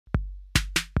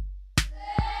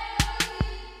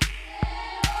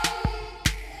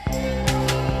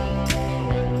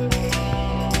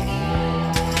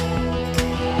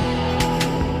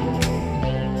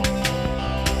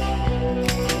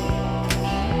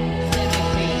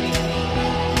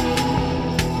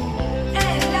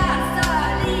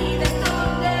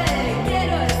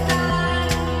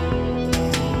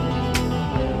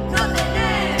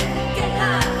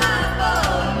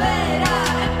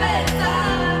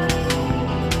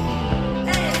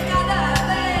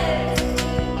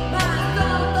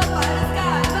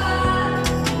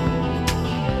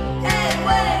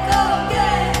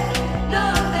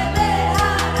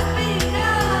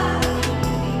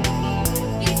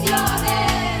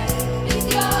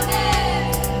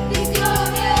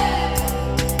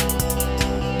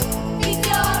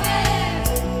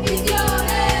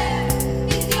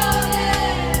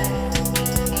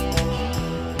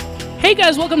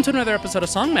guys, welcome to another episode of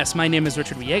Song Mess. My name is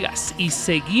Richard Villegas y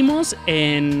seguimos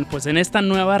en esta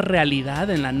nueva realidad,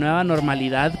 en la nueva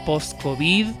normalidad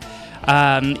post-COVID.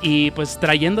 Y pues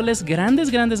trayéndoles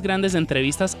grandes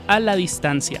entrevistas a la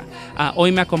distancia.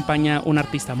 Hoy me acompaña un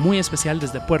artista muy especial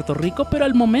desde Puerto Rico, pero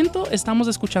al momento estamos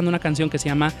escuchando una canción que se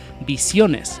llama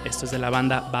Visiones. Esto es de la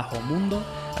banda Bajo Mundo,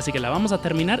 así que la vamos a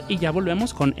terminar y ya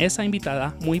volvemos con esa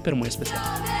invitada muy pero muy especial.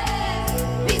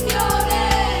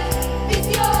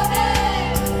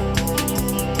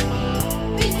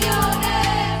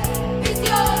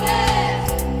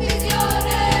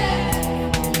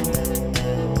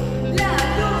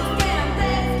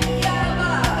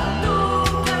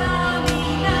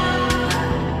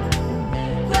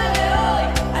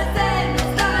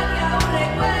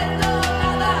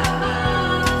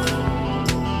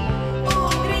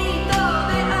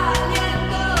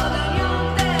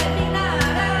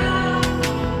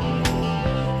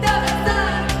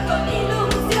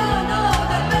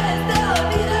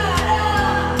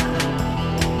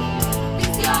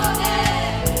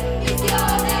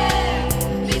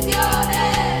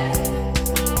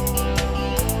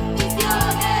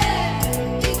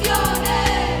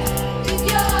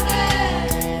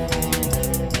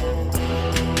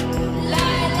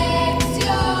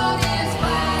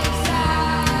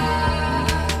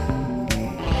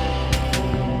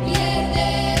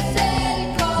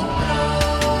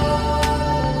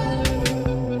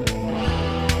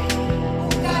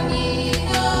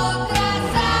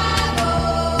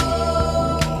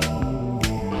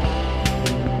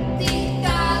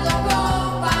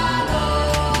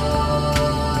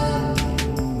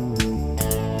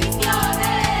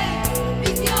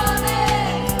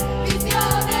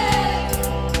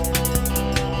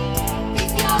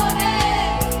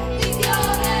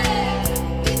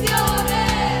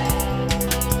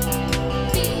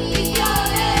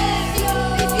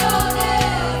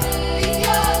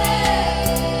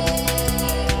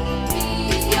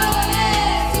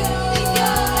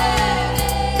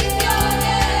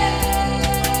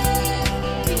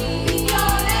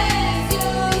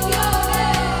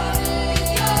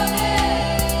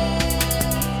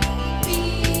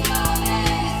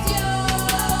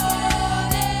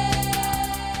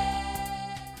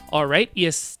 Alright, y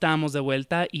estamos de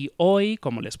vuelta y hoy,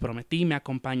 como les prometí, me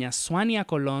acompaña Suania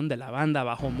Colón de la banda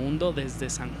Bajo Mundo desde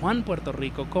San Juan, Puerto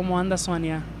Rico. ¿Cómo andas,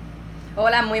 Suania?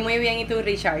 Hola, muy bien. ¿Y tú,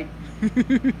 Richard?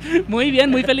 Muy bien,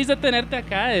 muy feliz de tenerte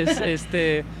acá. Eres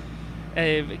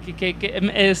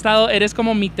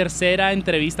como mi tercera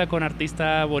entrevista con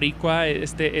artista boricua en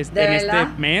este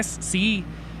mes. Sí.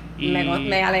 Y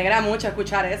me alegra mucho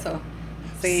escuchar eso.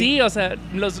 Sí, o sea,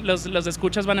 los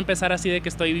escuchas van a empezar así de que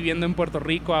estoy viviendo en Puerto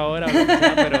Rico ahora,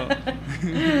 pero...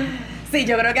 Sí,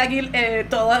 yo creo que aquí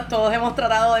todos hemos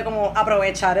tratado de como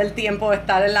aprovechar el tiempo de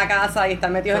estar en la casa y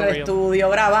estar metidos en el estudio,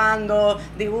 grabando,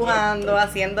 dibujando,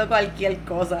 haciendo cualquier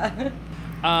cosa.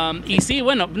 Y sí,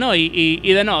 bueno, no,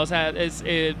 y de no, o sea,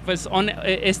 he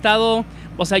estado,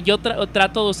 o sea, yo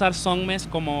trato de usar Songmes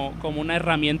como una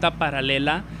herramienta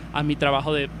paralela a mi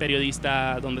trabajo de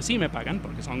periodista donde sí me pagan,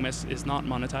 porque Songmes is not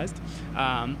monetized.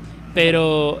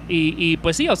 Pero,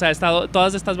 pues sí, o sea,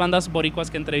 todas estas bandas boricuas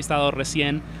que he entrevistado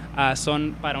recién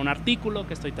son para un artículo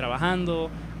que estoy trabajando,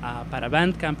 para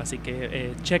Bandcamp, así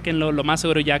que chéquenlo. Lo más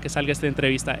seguro ya que salga esta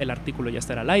entrevista, el artículo ya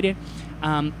estará al aire.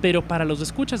 Pero para los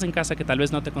escuchas en casa que tal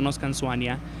vez no te conozcan,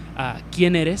 Suania,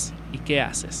 ¿quién eres y qué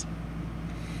haces?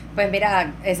 Pues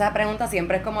mira, esa pregunta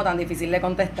siempre es como tan difícil de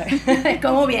contestar. Es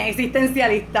como bien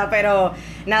existencialista, pero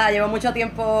nada, llevo mucho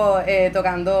tiempo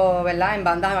tocando, ¿verdad?, en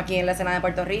bandas aquí en la escena de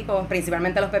Puerto Rico,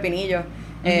 principalmente Los Pepinillos,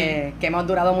 que hemos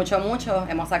durado mucho,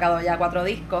 hemos sacado ya 4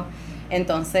 discos.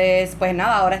 Entonces, pues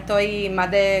nada, ahora estoy más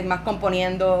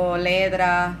componiendo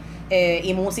letras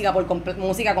y música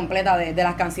completa de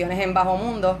las canciones en Bajo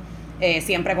Mundo.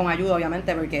 Siempre con ayuda,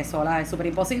 obviamente, porque sola es súper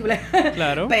imposible.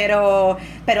 Claro. pero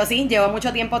sí, llevo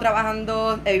mucho tiempo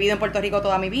trabajando, he vivido en Puerto Rico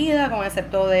toda mi vida, con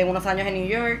excepto de unos años en New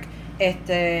York.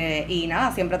 Y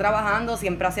nada, siempre trabajando,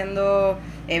 siempre haciendo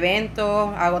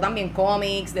eventos, hago también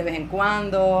cómics de vez en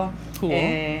cuando. Cool.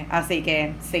 Así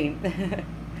que sí.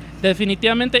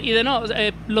 Definitivamente, y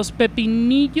Los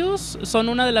Pepinillos son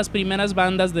una de las primeras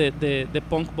bandas de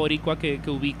punk boricua que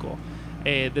ubico.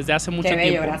 Desde hace mucho tiempo.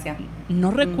 Qué bello, gracias. No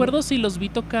recuerdo si los vi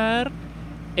tocar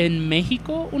en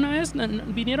México una vez.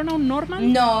 ¿Vinieron a un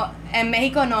Normal? No, en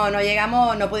México no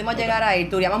llegamos, no pudimos llegar a ir.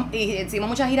 Hicimos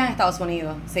muchas giras en Estados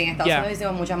Unidos. Sí, en Estados Unidos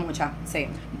hicimos muchas, sí.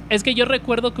 Es que yo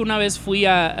recuerdo que una vez fui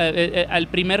al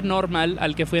primer Normal,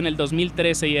 al que fui en el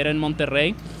 2013 y era en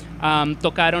Monterrey.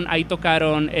 Tocaron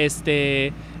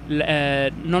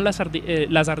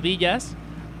Las Ardillas.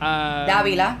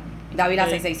 Dávila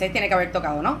 666 tiene que haber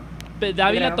tocado, ¿no?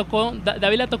 Dávila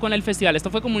tocó en el festival. Esto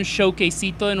fue como un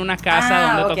showcasito en una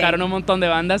casa donde tocaron un montón de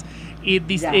bandas.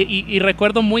 Y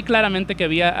recuerdo muy claramente que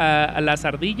había a Las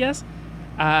Ardillas.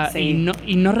 Sí.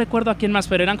 Y no recuerdo a quién más,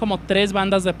 pero eran como 3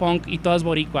 bandas de punk y todas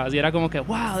boricuas. Y era como que,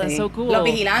 wow, that's so cool. Los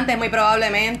Vigilantes, muy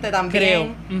probablemente también. Creo.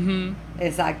 Uh-huh.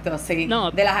 Exacto, sí.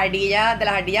 No. De las ardillas,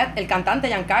 el cantante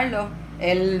Giancarlo,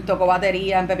 él tocó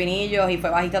batería en Pepinillos y fue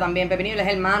bajista también en Pepinillos. Él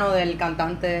es hermano del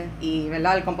cantante y,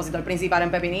 ¿verdad?, el compositor principal en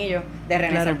Pepinillos, de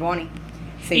René Zerboni.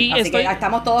 Sí, así que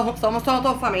estamos somos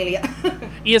todos familia.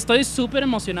 Y estoy súper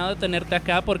emocionado de tenerte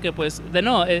acá porque, pues,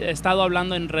 he estado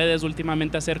hablando en redes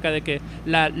últimamente acerca de que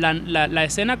la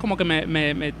escena como que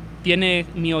me tiene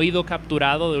mi oído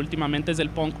capturado de últimamente es el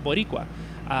punk boricua.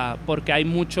 Porque hay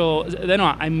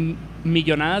hay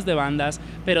millonadas de bandas,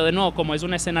 pero como es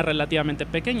una escena relativamente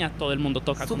pequeña, todo el mundo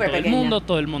toca con todo el mundo,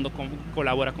 todo el mundo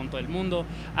colabora con todo el mundo.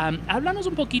 Háblanos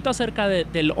un poquito acerca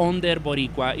del under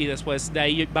boricua y después de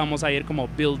ahí vamos a ir como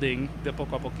building de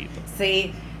poco a poquito.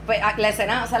 Sí, pues la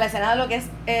escena de lo que es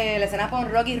la escena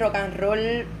punk rock y rock and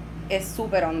roll es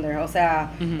súper under, o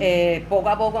sea, poco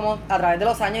a poco a través de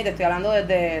los años, y te estoy hablando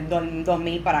desde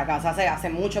 2000 para acá, o sea, hace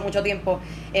mucho tiempo,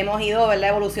 hemos ido, ¿verdad?,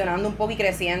 evolucionando un poco y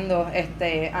creciendo.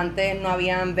 Antes no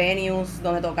habían venues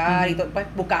donde tocar y pues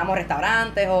buscábamos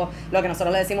restaurantes o lo que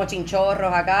nosotros le decimos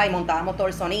chinchorros acá y montábamos todo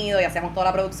el sonido y hacíamos toda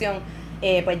la producción.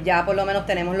 Pues ya por lo menos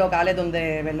tenemos locales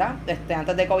donde, ¿verdad?,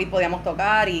 antes de COVID podíamos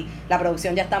tocar y la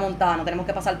producción ya está montada, no tenemos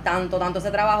que pasar tanto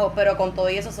ese trabajo, pero con todo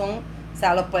eso o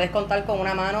sea, los puedes contar con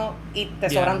una mano y te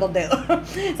sobran 2 dedos.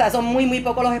 O sea, son muy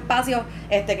pocos los espacios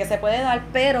que se puede dar,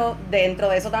 pero dentro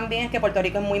de eso también es que Puerto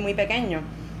Rico es muy pequeño.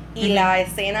 Y la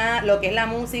escena, lo que es la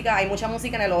música, hay mucha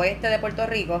música en el oeste de Puerto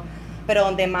Rico, pero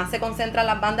donde más se concentran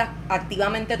las bandas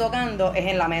activamente tocando es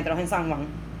en la metro, es en San Juan.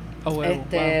 Oh, wow.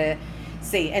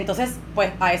 Sí, entonces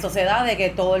pues a eso se da de que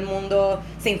todo el mundo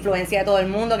se influencia de todo el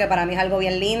mundo, que para mí es algo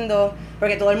bien lindo,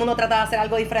 porque todo el mundo trata de hacer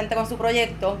algo diferente con su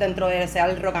proyecto, dentro de sea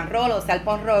el rock and roll o sea el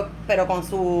punk rock, pero con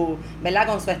su, ¿verdad?,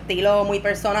 con su estilo muy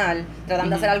personal, tratando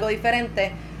de hacer algo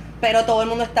diferente, pero todo el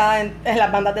mundo está en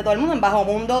las bandas de todo el mundo. En Bajo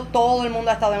Mundo todo el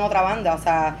mundo ha estado en otra banda, o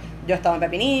sea, yo he estado en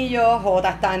Pepinillos, Jota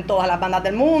está en todas las bandas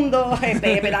del mundo,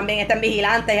 Pepe también está en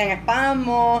Vigilantes, en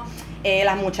Espasmo.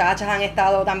 Las muchachas han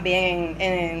estado también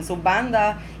en sus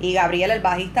bandas y Gabriel, el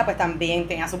bajista, pues también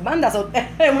tenía sus bandas.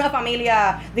 Es una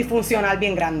familia disfuncional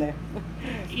bien grande.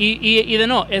 Y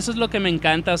eso es lo que me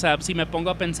encanta. O sea, si me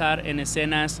pongo a pensar en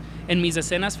mis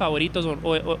escenas favoritas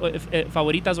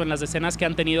favoritas o en las escenas que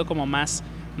han tenido como más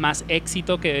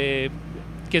éxito, que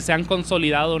se han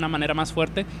consolidado de una manera más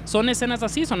fuerte, son escenas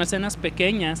así, son escenas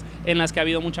pequeñas en las que ha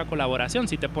habido mucha colaboración.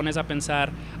 Si te pones a pensar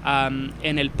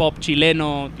en el pop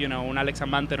chileno, un Alex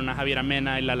Amanter, una Javiera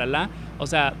Mena y o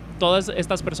sea, todas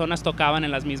estas personas tocaban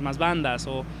en las mismas bandas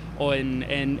o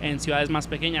en ciudades más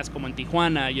pequeñas como en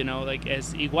Tijuana,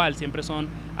 es igual, siempre son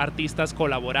artistas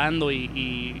colaborando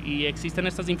y existen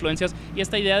estas influencias y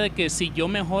esta idea de que si yo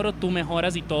mejoro, tú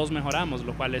mejoras y todos mejoramos,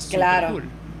 lo cual es súper cool.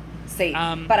 Sí,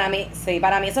 para mí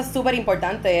eso es súper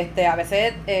importante. A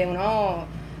veces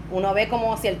uno ve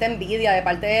como cierta envidia de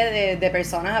parte de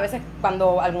personas, a veces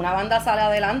cuando alguna banda sale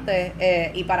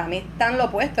adelante, y para mí es tan lo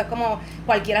opuesto. Es como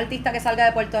cualquier artista que salga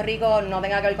de Puerto Rico, no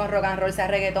tenga que ver con rock and roll, sea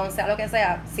reggaetón, sea lo que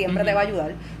sea, siempre te va a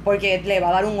ayudar, porque le va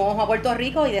a dar un ojo a Puerto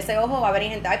Rico y de ese ojo va a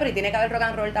venir gente, pero y tiene que haber rock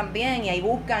and roll también, y ahí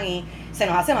buscan y se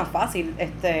nos hace más fácil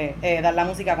dar la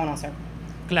música a conocer.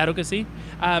 Claro que sí.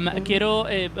 Quiero,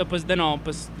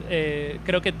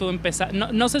 creo que tú empezaste,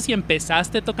 no sé si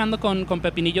empezaste tocando con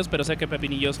Pepinillos, pero sé que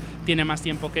Pepinillos tiene más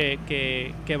tiempo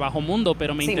que Bajo Mundo,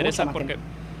 pero me interesa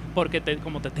porque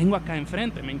como te tengo acá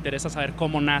enfrente, me interesa saber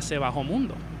cómo nace Bajo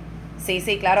Mundo. Sí,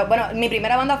 claro. Bueno, mi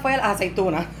primera banda fue Las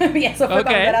Aceitunas. Y eso fue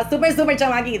cuando era súper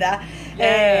chamaquita.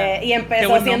 Y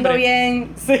empezó siendo bien...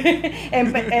 Sí,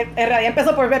 en realidad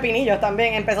empezó por Pepinillos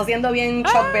también. Empezó siendo bien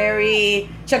Chuck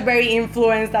Berry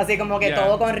influenced, así como que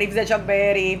todo con riffs de Chuck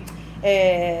Berry.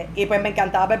 Y pues me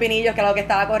encantaba Pepinillos, que era lo que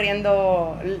estaba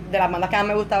corriendo de las bandas que más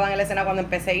me gustaban en la escena cuando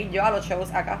empecé a ir yo a los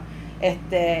shows acá.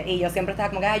 Y yo siempre estaba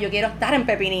como que yo quiero estar en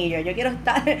Pepinillo,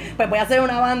 pues voy a hacer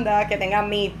una banda que tenga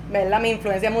mi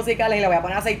influencia musical y le voy a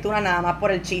poner Aceituna nada más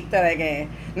por el chiste de que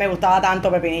me gustaba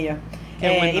tanto Pepinillo.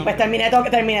 Y pues terminé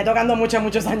tocando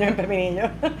muchos años en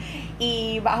Pepinillo.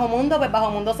 Y Bajo Mundo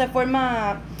se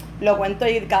forma, lo cuento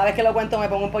y cada vez que lo cuento me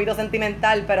pongo un poquito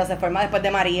sentimental, pero se forma después de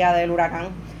María, del huracán.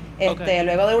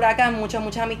 Luego del huracán,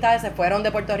 muchas amistades se fueron de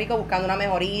Puerto Rico buscando una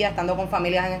mejoría, estando con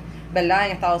familias ¿verdad?,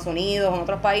 en Estados Unidos, en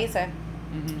otros países.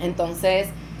 Entonces,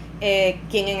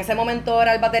 quien en ese momento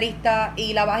era el baterista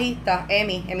y la bajista,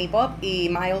 Emi Pop y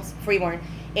Miles Freeborn,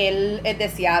 él es de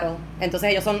Seattle,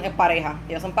 entonces ellos son pareja,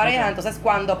 Okay. entonces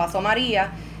cuando pasó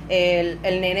María, el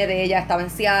nene de ella estaba en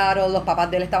Seattle, los papás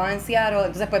de él estaban en Seattle,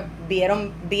 entonces pues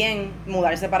vieron bien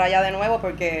mudarse para allá de nuevo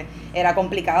porque era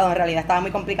complicado, en realidad estaba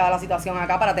muy complicada la situación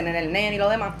acá para tener el nene y lo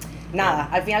demás. Nada,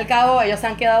 al fin y al cabo ellos se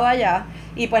han quedado allá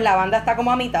y pues la banda está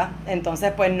como a mitad,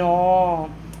 entonces pues no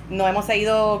hemos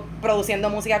seguido produciendo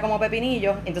música como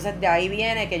Pepinillos, entonces de ahí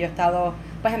viene que yo he estado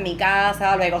pues en mi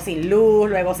casa, luego sin luz,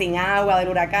 luego sin agua del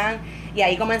huracán, y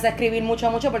ahí comencé a escribir mucho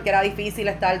porque era difícil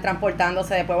estar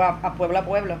transportándose de pueblo a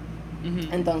pueblo.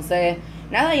 Ujú. Entonces,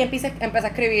 nada, y empecé a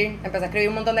escribir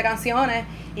un montón de canciones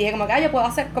y dije como que yo puedo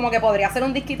hacer, como que podría hacer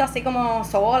un disquito así como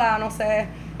sola, no sé.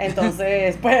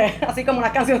 Entonces, pues, así como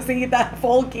unas cancioncitas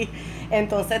folky.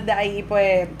 Entonces de ahí,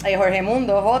 pues, Jorge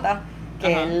Mundo, J,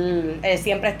 que Ajá. él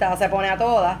siempre se pone a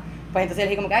todas. Pues entonces le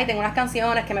dije como que, tengo unas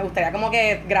canciones que me gustaría como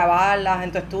que grabarlas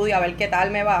en tu estudio, a ver qué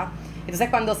tal me va. Entonces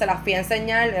cuando se las fui a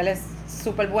enseñar, él es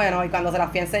súper bueno, y cuando se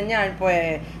las fui a enseñar,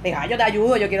 pues dije, yo te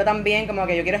ayudo, yo quiero también, como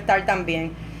que yo quiero estar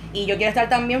también. Y yo quiero estar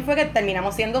también fue que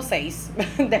terminamos siendo 6.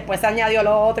 Después se añadió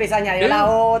lo otro y se añadió la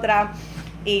otra.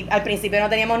 Y al principio no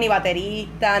teníamos ni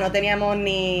baterista, no teníamos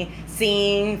ni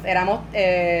synth, éramos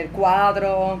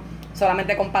 4,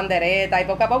 solamente con pandereta, y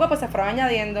poco a poco pues se fueron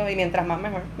añadiendo, y mientras más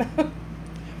mejor.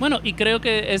 Bueno, y creo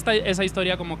que esa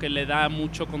historia como que le da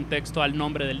mucho contexto al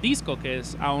nombre del disco, que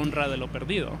es A Honra de lo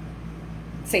Perdido.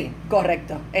 Sí,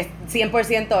 correcto. Es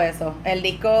 100% eso. El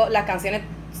disco, las canciones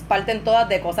parten todas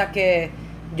de cosas que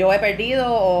yo he perdido,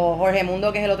 o Jorge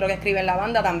Mundo, que es el otro que escribe en la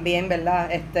banda, también, ¿verdad?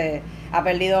 Ha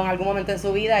perdido en algún momento en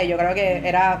su vida, y yo creo que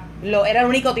era el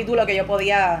único título que yo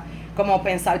podía como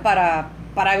pensar para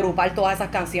agrupar todas esas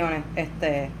canciones,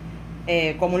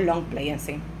 como un long play en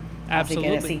sí. Así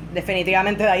que sí,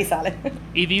 definitivamente de ahí sale.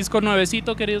 Y disco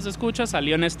nuevecito, queridos escuchas,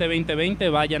 salió en este 2020.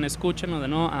 Vayan, escúchenlo de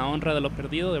nuevo, A Honra de lo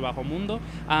Perdido, de Bajo Mundo.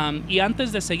 Y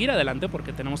antes de seguir adelante,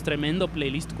 porque tenemos tremendo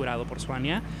playlist curado por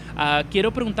Suania,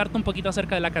 quiero preguntarte un poquito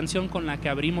acerca de la canción con la que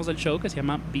abrimos el show, que se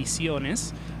llama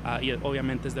Visiones, y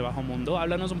obviamente es de Bajo Mundo.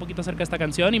 Háblanos un poquito acerca de esta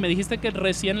canción, y me dijiste que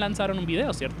recién lanzaron un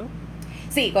video, ¿cierto?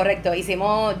 Sí, correcto.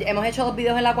 Hemos hecho 2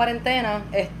 videos en la cuarentena.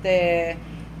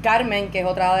 Carmen, que es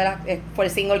otra de las, fue el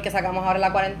single que sacamos ahora en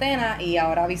la cuarentena, y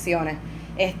ahora Visiones.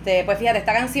 Pues fíjate,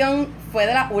 esta canción fue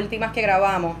de las últimas que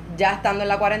grabamos, ya estando en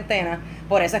la cuarentena,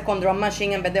 por eso es con drum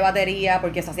machine en vez de batería,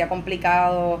 porque se hacía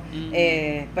complicado,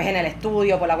 pues en el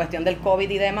estudio, por la cuestión del COVID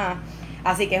y demás.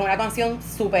 Así que es una canción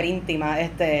súper íntima,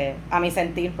 a mi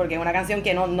sentir, porque es una canción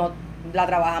que no la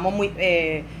trabajamos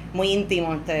muy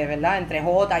íntimo, ¿verdad? Entre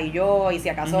Jota y yo, y si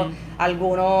acaso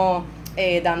alguno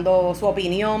dando su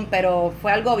opinión, pero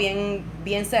fue algo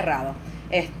bien cerrado.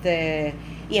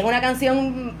 Y es una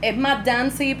canción, es más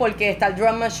dancey porque está el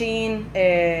drum machine,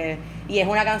 y es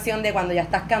una canción de cuando ya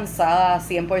estás cansada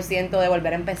 100% de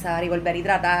volver a empezar y volver y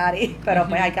tratar, pero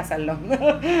pues hay que hacerlo.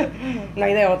 No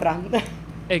hay de otra.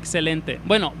 Excelente.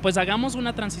 Bueno, pues hagamos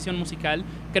una transición musical.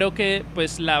 Creo que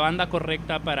pues la banda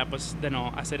correcta para pues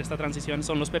hacer esta transición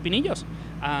son los Pepinillos.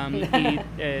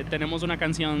 Y tenemos una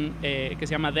canción que se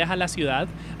llama Deja la Ciudad.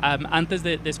 Antes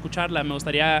de escucharla, me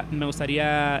gustaría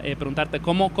preguntarte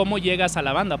cómo llegas a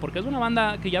la banda, porque es una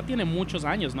banda que ya tiene muchos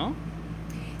años, ¿no?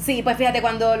 Sí, pues fíjate,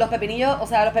 cuando los Pepinillos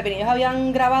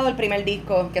habían grabado el primer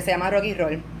disco que se llama Rock y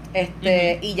Roll,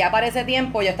 y ya para ese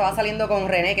tiempo yo estaba saliendo con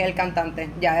René, que es el cantante,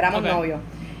 ya éramos novios.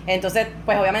 Entonces,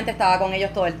 pues obviamente estaba con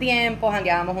ellos todo el tiempo,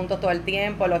 jangueábamos juntos todo el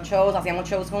tiempo, los shows, hacíamos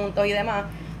shows juntos y demás.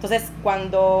 Entonces,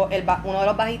 cuando uno de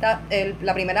los bajistas,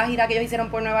 la primera gira que ellos hicieron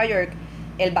por Nueva York,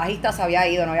 el bajista se había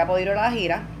ido, no había podido ir a la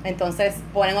gira. Entonces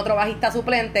ponen otro bajista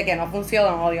suplente que no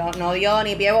funcionó, no dio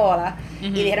ni pie bola. Y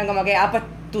dijeron como que, pues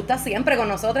tú estás siempre con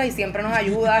nosotras y siempre nos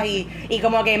ayudas, y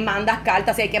como que mandas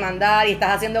cartas si hay que mandar, y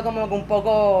estás haciendo como que un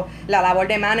poco la labor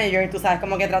de manager, tú sabes,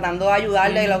 como que tratando de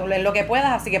ayudarle en lo que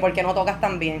puedas, así que ¿por qué no tocas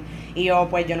tan bien? Y yo,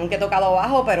 pues yo nunca he tocado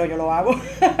bajo, pero yo lo hago.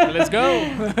 Let's go.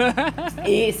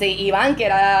 Y sí, Iván, que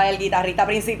era el guitarrista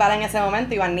principal en ese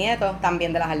momento, Iván Nieto,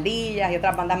 también de Las Ardillas y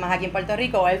otras bandas más aquí en Puerto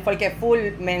Rico, él fue el que full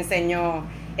me enseñó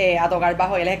a tocar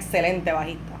bajo, y él es excelente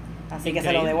bajista, así Increíble. que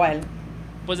se lo debo a él.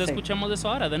 Pues escuchemos eso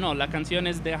ahora. La canción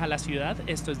es Deja la Ciudad,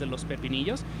 esto es de los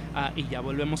Pepinillos, y ya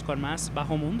volvemos con más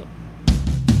Bajo Mundo.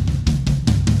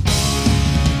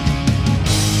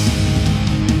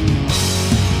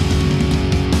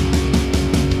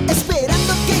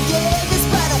 Esperando que llegues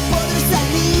para poder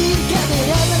salir, que me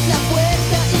abras la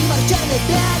puerta y marcharme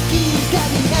de aquí,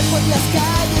 caminar por las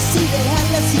calles y dejar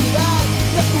la ciudad,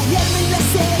 refugiarme en la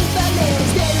selva,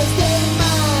 lejos de los demás.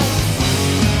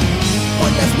 Por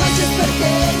las noches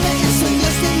perderme en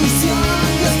sueños de misión,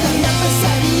 Dios daría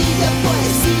pesadilla,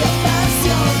 poesía,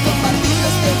 pasión, compartir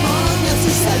los demonios.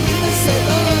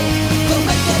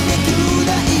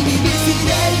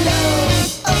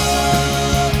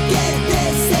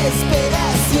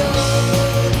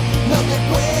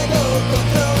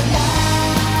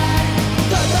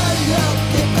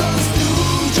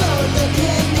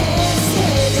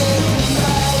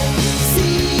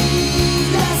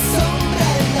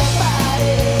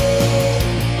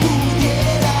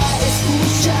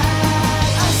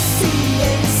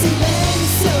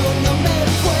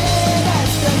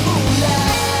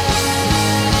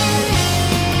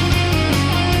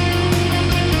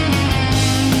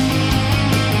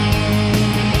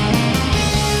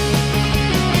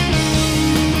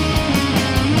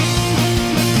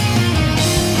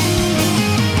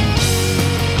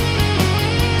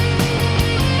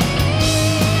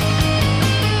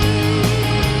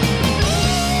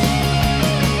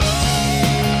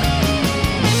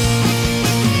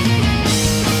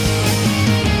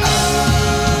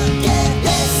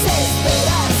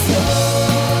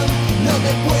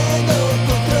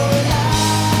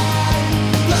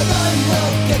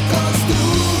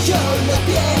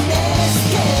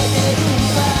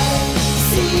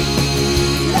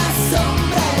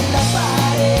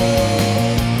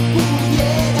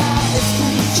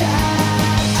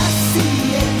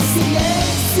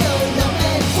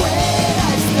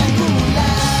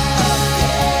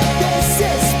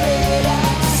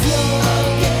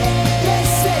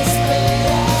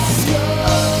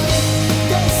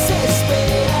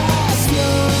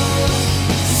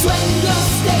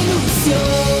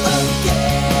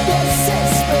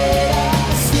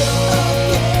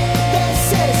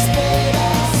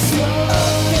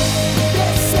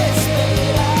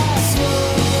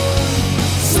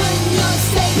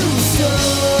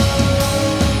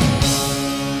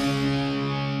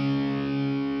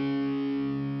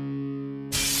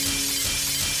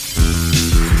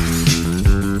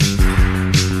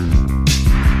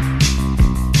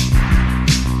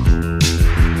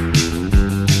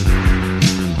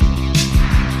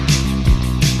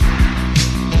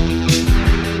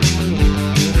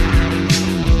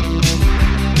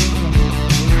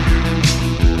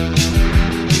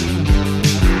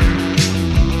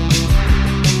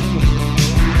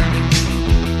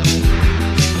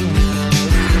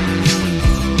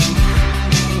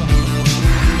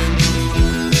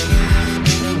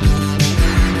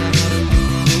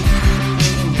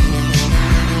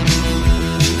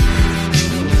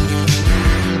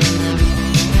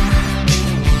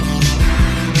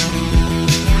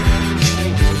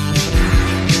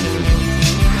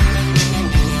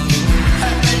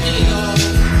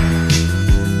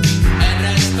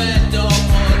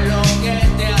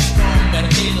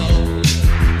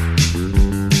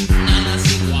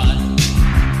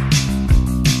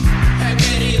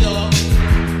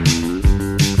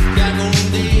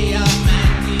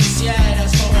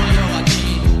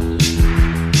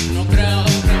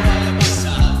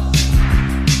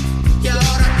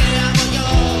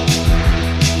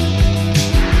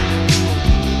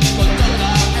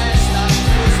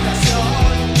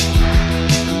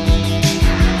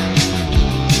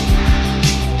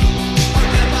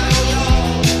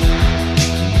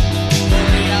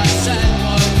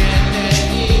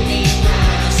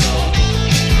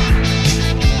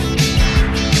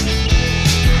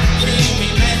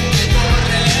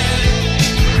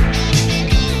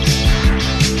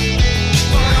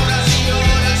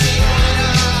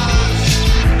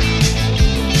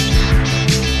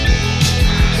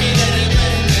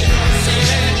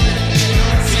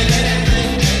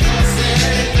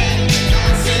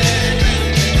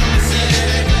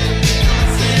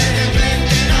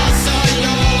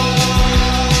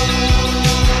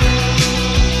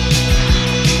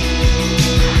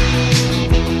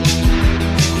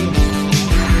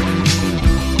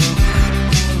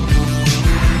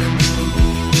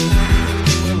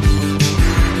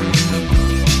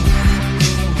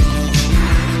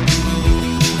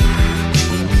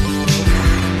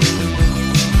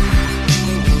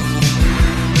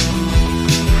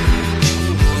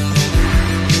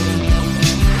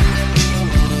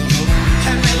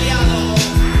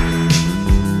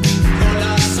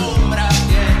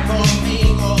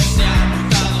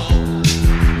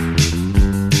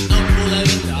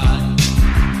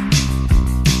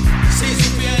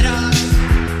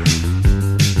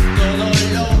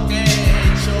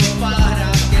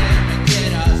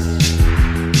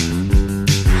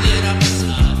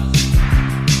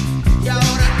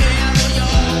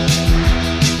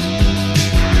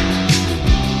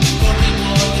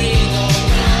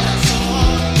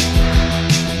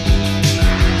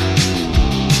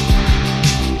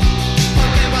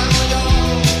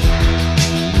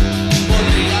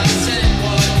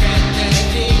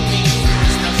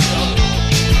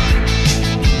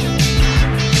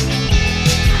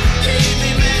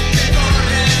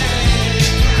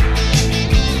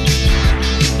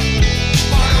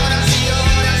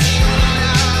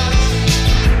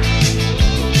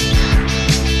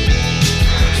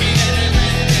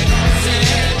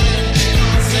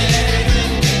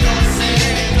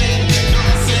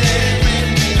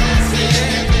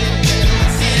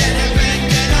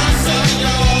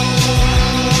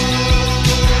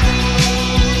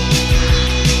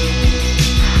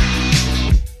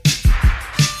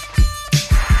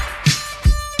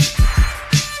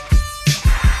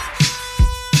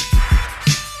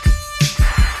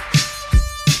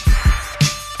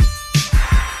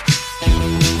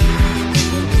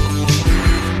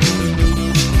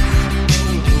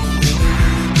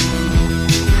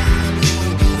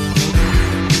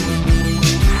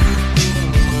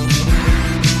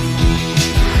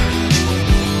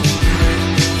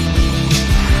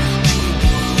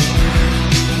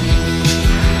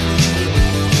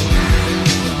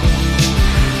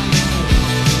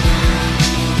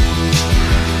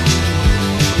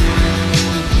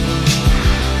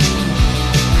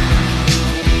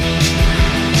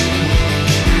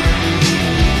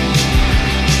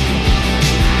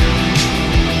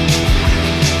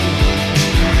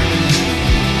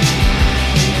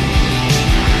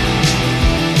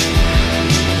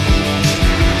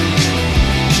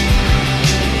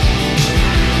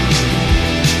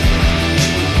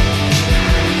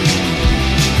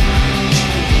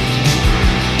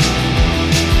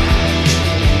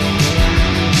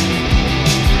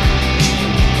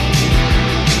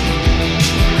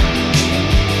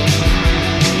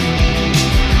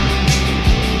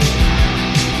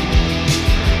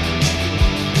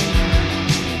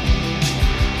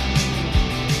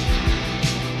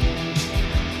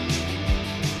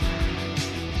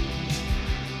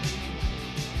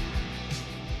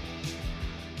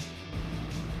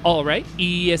 All right,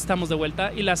 y estamos de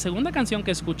vuelta. Y la segunda canción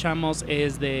que escuchamos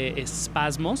es de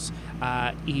Espasmos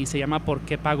y se llama ¿Por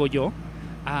qué pago yo?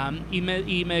 Y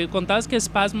me contabas que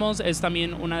Espasmos es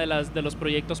también una de los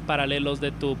proyectos paralelos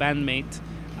de tu bandmate.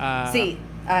 Sí,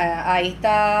 ahí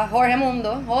está Jorge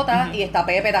Mundo, J, Ujú. y está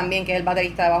Pepe también, que es el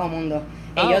baterista de Bajo Mundo.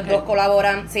 Ellos Ok. dos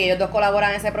colaboran, sí, ellos dos colaboran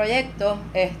en ese proyecto,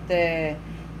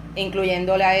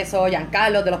 incluyéndole a eso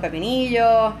Giancarlo de Los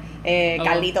Pepinillos, Oh.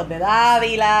 Carlitos de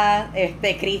Dávila,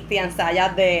 Cristian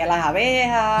Sayas de Las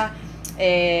Abejas,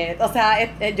 o sea,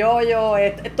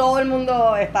 todo el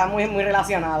mundo está muy, muy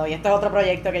relacionado, y este es otro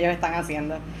proyecto que ellos están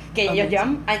haciendo, que ellos Amazing.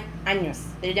 llevan años,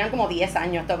 ellos llevan como 10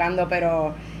 años tocando,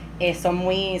 pero son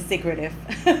muy secretive.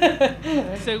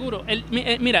 Seguro.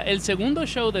 Mira, el segundo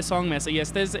show de Songmas, y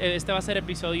este va a ser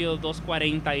episodio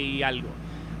 240 y algo.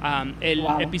 El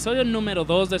Wow. episodio número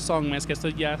 2 de Songmas, que esto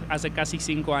ya hace casi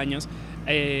 5 años,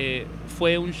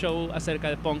 fue un show acerca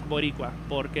de punk boricua,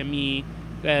 porque mi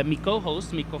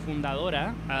co-host, mi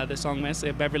cofundadora de Songmas,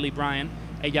 Beverly Bryan,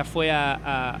 ella fue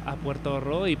a Puerto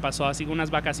Rico y pasó así unas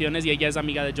vacaciones, y ella es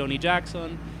amiga de Johnny Jackson.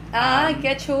 ¡Ay,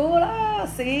 qué chula!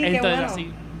 Sí, qué Entonces bueno.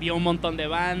 así vio un montón de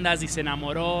bandas y se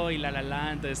enamoró y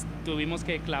entonces tuvimos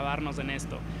que clavarnos en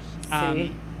esto.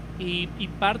 Sí. Y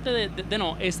parte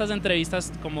no, estas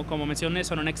entrevistas, como mencioné,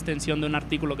 son una extensión de un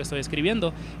artículo que estoy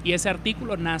escribiendo, y ese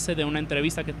artículo nace de una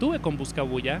entrevista que tuve con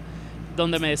Buscabulla,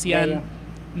 donde Bello.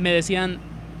 me decían,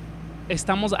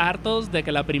 estamos hartos de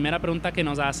que la primera pregunta que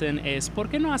nos hacen es ¿por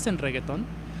qué no hacen reggaetón?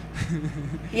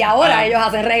 Y ahora ellos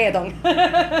hacen reggaeton.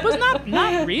 Pues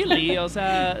not really, o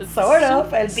sea, Sort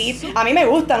of, el beat. A mí me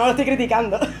gusta, no lo estoy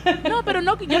criticando. no, pero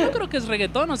no, yo no creo que es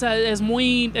reggaetón, o sea,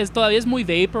 todavía es muy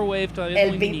vaporwave, todavía es El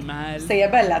muy beat. minimal. Sí,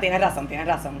 es verdad, tienes razón, tienes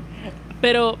razón.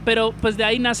 Pero pues de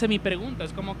ahí nace mi pregunta,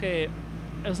 es como que,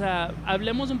 o sea,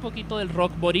 hablemos un poquito del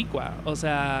rock boricua, o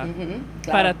sea, Ujú,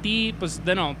 claro. para ti, pues,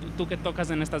 tú que tocas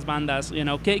en estas bandas,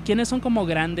 ¿quiénes son como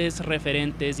grandes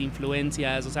referentes,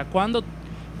 influencias? O sea, ¿cuándo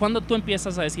tú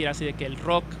empiezas a decir así de que el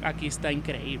rock aquí está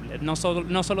increíble? No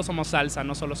solo somos salsa,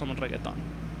 no solo somos reggaetón.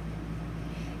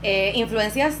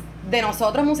 Influencias de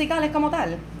nosotros musicales como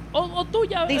tal. O tú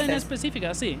ya en Dices.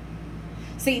 específica, sí.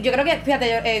 Sí, yo creo que,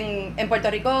 fíjate, en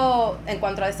Puerto Rico, en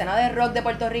cuanto a la escena de rock de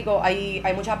Puerto Rico, hay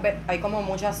como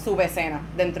muchas subescenas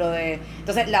dentro de...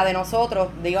 Entonces, la de nosotros,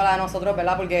 digo la de nosotros,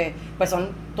 ¿verdad? Porque pues son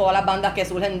todas las bandas que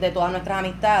surgen de todas nuestras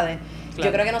amistades. Claro.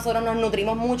 Yo creo que nosotros nos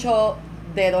nutrimos mucho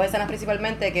de dos escenas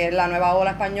principalmente, que es la nueva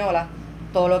ola española,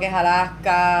 todo lo que es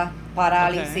Alaska,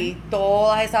 Parálisis,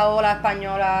 todas esas olas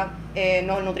españolas,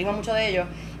 nos nutrimos mucho de ellos,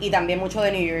 y también mucho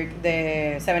de New York,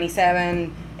 de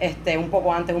 77, un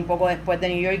poco antes, un poco después de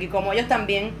New York, y como ellos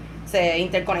también se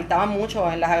interconectaban mucho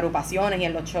en las agrupaciones y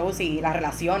en los shows y las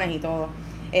relaciones y todo.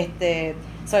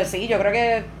 Sí, yo creo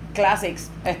que Classics,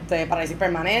 Parálisis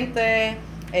Permanente,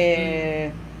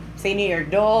 sí, New York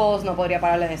Dolls, no podría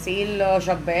parar de decirlo,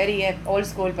 Chuck Berry es old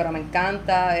school, pero me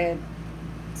encanta.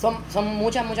 Son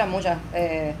muchas.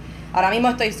 Ahora mismo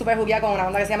estoy súper jugueada con una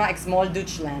banda que se llama Small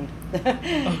Deutschland,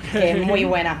 que es muy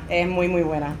buena, es muy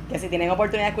buena. Que si tienen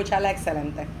oportunidad de escucharla,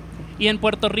 excelente. Y en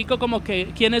Puerto Rico, como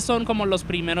que, ¿quiénes son como los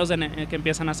primeros que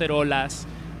empiezan a hacer olas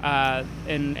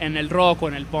en el rock o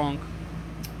en el punk?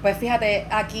 Pues fíjate,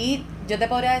 aquí yo te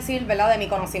podría decir, ¿verdad?, de mi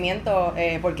conocimiento,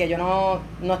 porque yo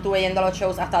no estuve yendo a los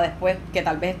shows hasta después, que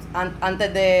tal vez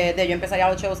antes de yo empezar a ir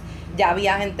a los shows ya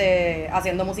había gente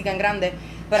haciendo música en grande,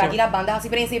 pero Sure. aquí las bandas así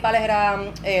principales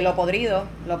eran Lo Podrido,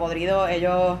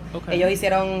 ellos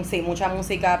hicieron, sí, mucha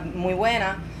música muy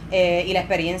buena, y la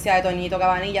experiencia de Toñito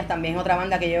Cabanillas también es otra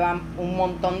banda que lleva un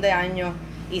montón de años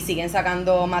y siguen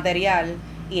sacando material,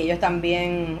 y ellos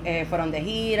también fueron de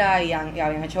gira y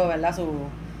habían hecho, ¿verdad?,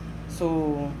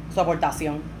 su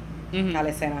aportación Ujú. a la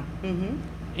escena.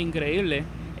 Ujú. Increíble.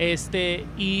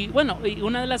 Y bueno, y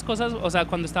una de las cosas, o sea,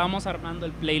 cuando estábamos armando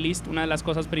el playlist, una de las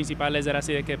cosas principales era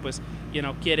así de que, pues,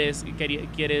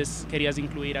 querías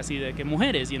incluir así de que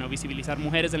mujeres, visibilizar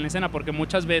mujeres en la escena, porque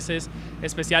muchas veces,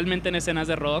 especialmente en escenas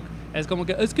de rock, es como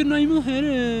que, es que no hay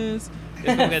mujeres.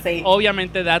 Es como que, Sí.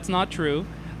 obviamente, that's not true.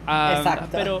 Exacto.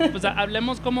 Pero pues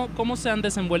hablemos cómo se han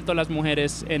desenvuelto las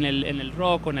mujeres en el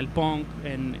rock o en el punk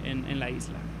en la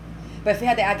isla. Pues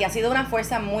fíjate, aquí ha sido una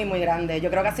fuerza muy grande.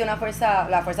 Yo creo que ha sido la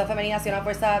fuerza femenina ha sido una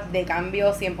fuerza de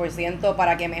cambio 100%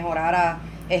 para que mejorara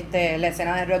la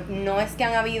escena de rock. No es que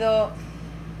han habido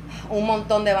un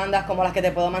montón de bandas como las que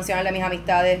te puedo mencionar de mis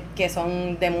amistades, que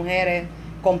son de mujeres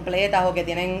completas o que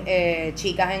tienen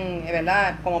chicas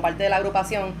 ¿verdad?, como parte de la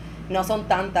agrupación. No son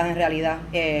tantas en realidad,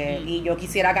 y yo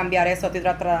quisiera cambiar eso, estoy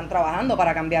trabajando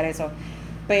para cambiar eso,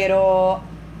 pero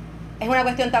es una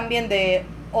cuestión también de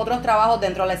otros trabajos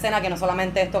dentro de la escena, que no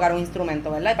solamente es tocar un instrumento,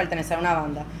 ¿verdad?, y pertenecer a una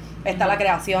banda. Está la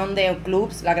creación de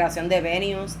clubs, la creación de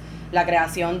venues, la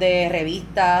creación de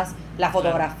revistas, la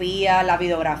fotografía, la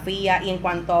videografía. Y en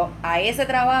cuanto a ese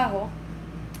trabajo,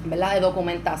 ¿verdad?, de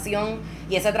documentación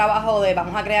y ese trabajo de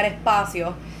vamos a crear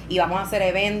espacios y vamos a hacer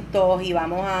eventos y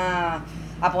vamos a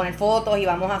poner fotos y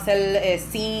vamos a hacer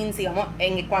scenes y vamos,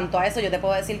 en cuanto a eso yo te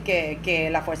puedo decir que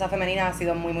la fuerza femenina ha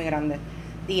sido muy muy grande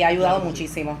y ha ayudado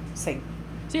muchísimo, sí.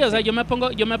 Sí, o sea, yo me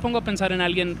pongo a pensar en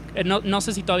alguien, no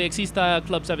sé si todavía exista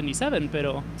Club 77,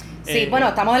 pero... Sí, bueno,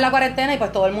 estamos en la cuarentena y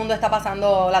pues todo el mundo está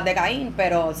pasando las de Caín,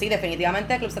 pero sí,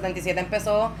 definitivamente Club 77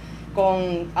 empezó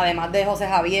con, además de José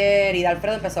Javier y de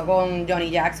Alfredo, empezó con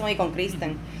Johnny Jackson y con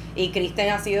Kristen. Y Kristen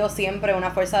ha sido siempre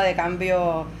una fuerza de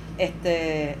cambio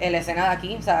en la escena de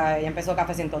aquí. O sea, ella empezó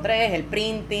Café 103, el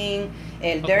printing,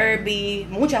 el derby,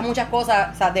 muchas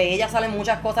cosas. O sea, de ella salen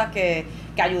muchas cosas que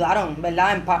ayudaron,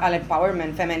 ¿verdad?, al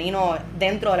empowerment femenino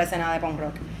dentro de la escena de punk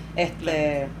rock.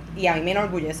 Y a mí me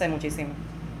enorgullece muchísimo.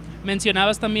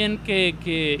 Mencionabas también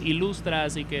que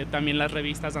ilustras y que también las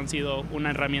revistas han sido una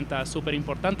herramienta súper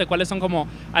importante. ¿Cuáles son como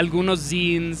algunos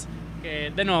zines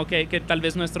que tal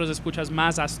vez nuestros escuchas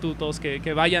más astutos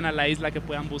que vayan a la isla que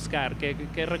puedan buscar? ¿Qué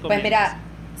recomiendas? Pues mira,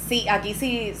 sí, aquí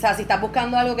sí, o sea, si estás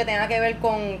buscando algo que tenga que ver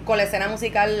con la escena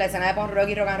musical, la escena de punk rock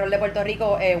y rock and roll de Puerto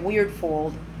Rico, Weird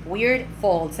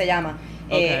Fold se llama.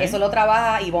 Okay. Eso lo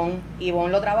trabaja Ivonne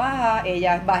lo trabaja,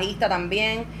 ella es bajista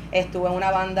también, estuvo en una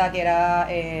banda que era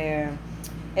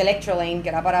Electrolane, que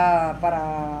era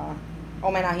para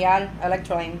homenajear a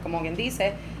Electrolane, como quien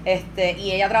dice,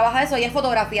 y ella trabaja eso, y es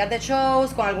fotografías de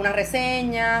shows con algunas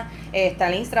reseñas, está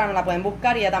en Instagram, la pueden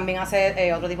buscar, y ella también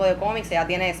hace otro tipo de cómics, ella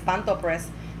tiene Espanto Press,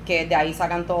 que de ahí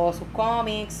sacan todos sus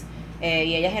cómics, y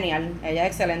ella es genial, ella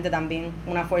es excelente también,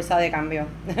 una fuerza de cambio.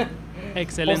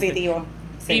 Excelente. Positivo.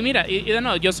 Sí. Y mira, y de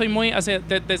nuevo, yo soy muy, o sea,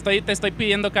 te estoy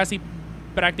pidiendo casi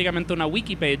prácticamente una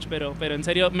wiki page, pero en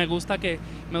serio me gusta que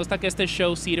este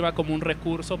show sirva como un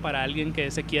recurso para alguien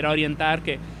que se quiera orientar,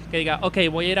 que diga, ok,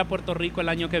 voy a ir a Puerto Rico el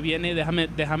año que viene,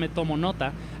 déjame tomo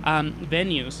nota.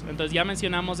 Venues, entonces ya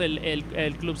mencionamos el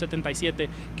Club 77.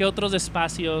 ¿Qué otros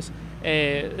espacios?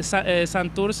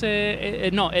 Santurce,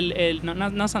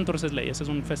 no Santurce es ley, ese es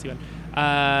un festival.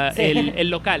 Sí. El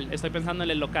local, estoy pensando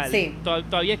en el local. Sí.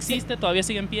 ¿Todavía existe? ¿Todavía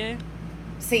sigue en pie?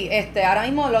 Sí, ahora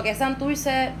mismo lo que es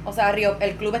Santurce, o sea,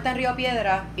 el club está en Río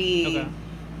Piedra y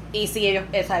sí, ellos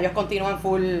continúan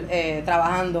full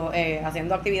trabajando,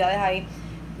 haciendo actividades ahí,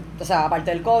 o sea, aparte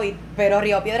del COVID, pero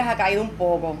Río Piedras ha caído un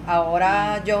poco.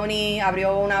 Ahora Johnny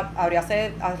abrió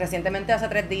recientemente, hace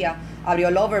 3 días,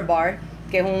 abrió Lover Bar,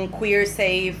 que es un queer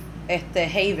safe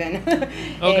haven,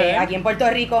 aquí en Puerto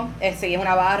Rico. Sí, es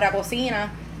una barra,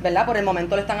 cocina, ¿verdad? Por el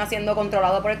momento lo están haciendo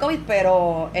controlado por el COVID,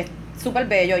 pero es súper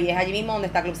bello y es allí mismo donde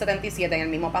está Club 77, en el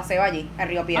mismo paseo allí, en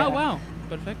Río Piedra. Wow,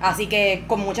 perfecto. Así que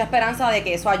con mucha esperanza de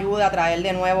que eso ayude a traer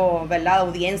de nuevo, ¿verdad?,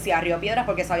 audiencia a Río Piedras,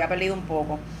 porque se había perdido un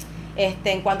poco.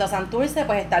 En cuanto a Santurce,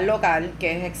 pues está el local,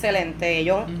 que es excelente.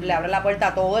 Ellos le abren la puerta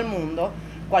a todo el mundo.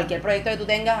 Cualquier proyecto que tú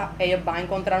tengas, ellos van a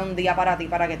encontrar un día para ti,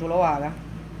 para que tú lo hagas.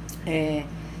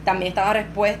 También está La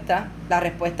Respuesta. La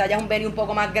Respuesta ya es un venue un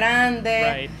poco más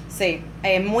grande. Right. Sí,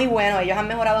 es muy bueno. Ellos han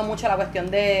mejorado mucho la cuestión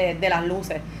de las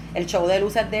luces. El show de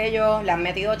luces de ellos, le han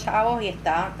metido chavos y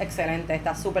está excelente.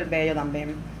 Está súper bello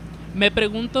también. Me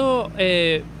pregunto,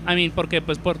 porque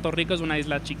pues Puerto Rico es una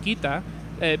isla chiquita.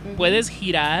 ¿Puedes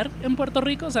girar en Puerto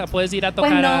Rico? O sea, ¿puedes ir a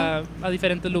tocar Pues no. a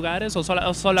diferentes lugares o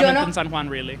solamente Yo no. en San Juan,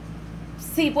 really?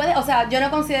 Sí, puede, o sea, yo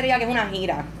no consideraría que es una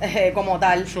gira como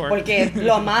tal, Sure. porque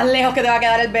lo más lejos que te va a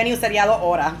quedar el venue sería 2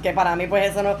 horas, que para mí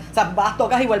pues eso no, o sea, vas,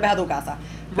 tocas y vuelves a tu casa.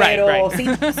 Pero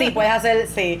Right. sí puedes hacer,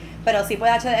 pero sí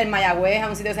puedes hacer en Mayagüez, a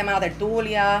un sitio que se llama La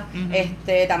Tertulia,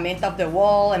 también está Up the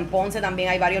Wall, en Ponce también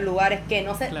hay varios lugares que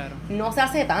no se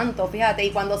hace tanto, fíjate, y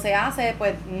cuando se hace,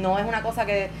 pues no es una cosa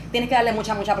que tienes que darle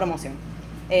mucha promoción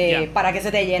para que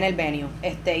se te llene el venue,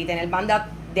 y tener banda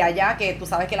de allá que tú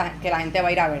sabes que la gente va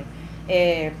a ir a ver.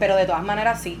 Pero de todas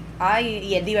maneras sí hay,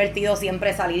 y es divertido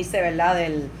siempre salirse, ¿verdad?,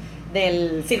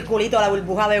 del circulito, la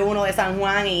burbuja de uno de San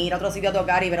Juan, y ir a otro sitio a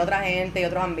tocar y ver otra gente y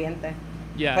otros ambientes.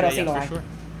 Pero sí lo hay. Sure.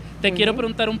 Te quiero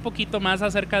preguntar un poquito más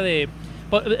acerca de...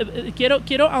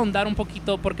 Quiero ahondar un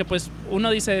poquito porque pues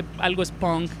uno dice algo es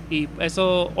punk y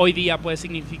eso hoy día puede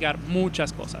significar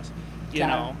muchas cosas.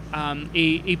 Claro.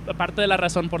 Y parte de la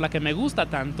razón por la que me gusta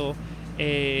tanto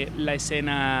la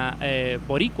escena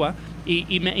boricua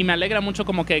y me alegra mucho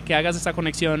como que hagas esa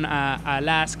conexión a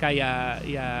Alaska y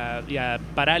a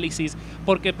Parálisis,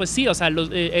 porque pues sí, o sea,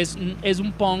 es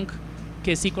un punk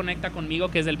que sí conecta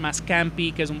conmigo, que es el más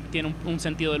campy, que tiene un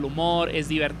sentido del humor, es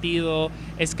divertido,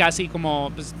 es casi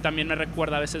como, pues también me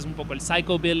recuerda a veces un poco el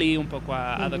Psychobilly, un poco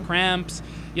a The Cramps,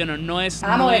 no es...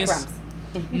 Amo no The es, Cramps.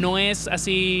 no es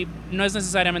así, no es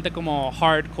necesariamente como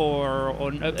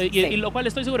hardcore, y lo cual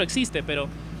estoy seguro existe, pero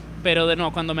de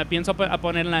nuevo, cuando me pienso a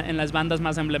poner en las bandas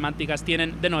más emblemáticas,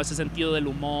 tienen de nuevo ese sentido del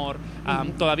humor,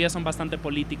 todavía son bastante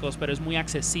políticos, pero es muy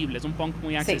accesible, es un punk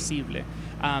muy accesible.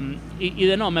 Y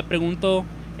de nuevo, me pregunto,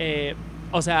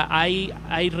 o sea,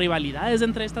 ¿hay rivalidades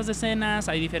entre estas escenas?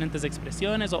 ¿Hay diferentes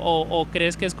expresiones? ¿O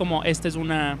crees que es como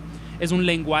es un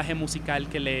lenguaje musical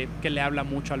que le habla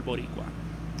mucho al boricua?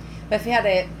 Pues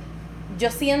fíjate, yo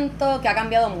siento que ha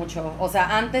cambiado mucho. O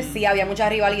sea, antes sí había mucha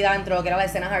rivalidad entre lo que era la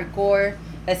escena hardcore,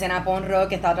 la escena punk rock,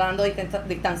 que estaba tratando de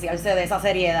distanciarse de esa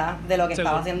seriedad, de lo que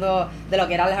estaba haciendo, de lo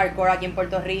que era el hardcore aquí en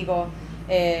Puerto Rico.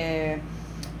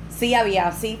 Sí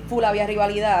había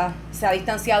rivalidad. Se ha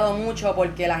distanciado mucho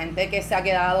porque la gente que se ha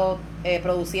quedado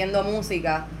produciendo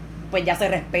música, pues ya se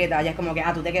respeta. Ya es como que,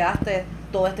 tú te quedaste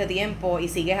todo este tiempo y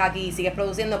sigues aquí y sigues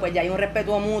produciendo, pues ya hay un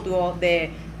respeto mutuo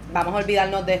de vamos a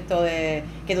olvidarnos de esto de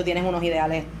que tú tienes unos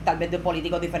ideales tal vez de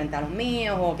políticos diferentes a los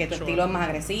míos, o que tu estilo es más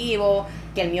agresivo,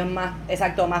 que el mío es más,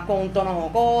 exacto, más con un tono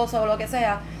jocoso o lo que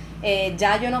sea.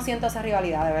 Ya yo no siento esa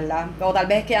rivalidad, de verdad. O tal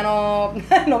vez es que ya no,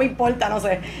 no me importa, no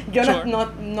sé. Yo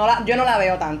yo no la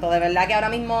veo tanto. De verdad que ahora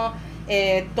mismo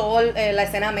toda la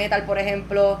escena metal, por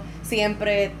ejemplo,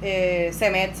 siempre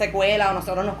se cuela, o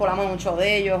nosotros nos colamos en un show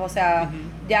de ellos. O sea,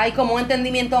 ya hay como un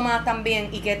entendimiento más también,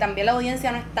 y que también la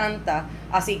audiencia no es tanta.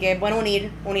 Así que es bueno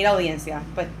unir audiencia.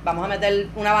 Pues vamos a meter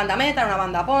una banda metal, una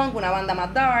banda punk, una banda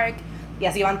más dark, y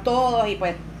así van todos, y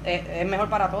pues es mejor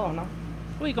para todos, ¿no?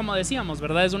 Uy, como decíamos,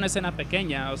 ¿verdad? Es una escena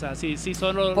pequeña, o sea, si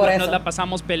solo nos la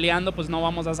pasamos peleando, pues no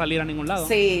vamos a salir a ningún lado.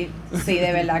 Sí,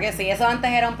 de verdad que sí. Eso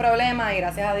antes era un problema y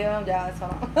gracias a Dios ya eso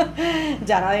no.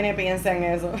 Ya nadie ni piensa en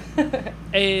eso.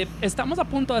 Estamos a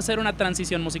punto de hacer una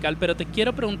transición musical, pero te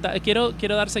quiero preguntar,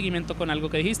 quiero dar seguimiento con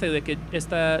algo que dijiste, de que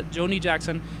esta Joni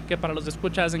Jackson, que para los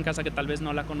escuchas en casa que tal vez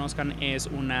no la conozcan, es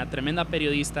una tremenda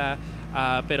periodista,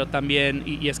 pero también,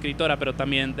 y escritora, pero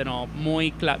también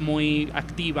muy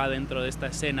activa dentro de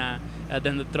esta escena,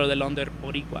 dentro del under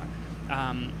boricua,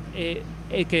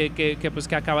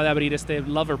 que acaba de abrir este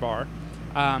Lover Bar,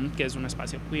 que es un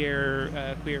espacio queer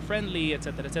friendly,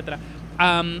 etcétera, etcétera.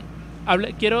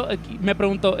 Me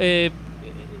pregunto, ¿el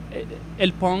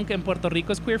punk en Puerto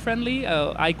Rico es queer friendly?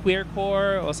 ¿Hay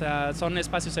queercore? O sea, ¿son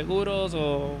espacios seguros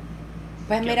o...?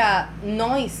 Pues mira,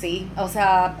 no y sí. O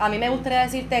sea, a mí me gustaría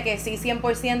decirte que sí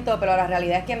 100%, pero la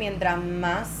realidad es que mientras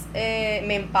más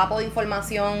me empapo de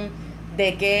información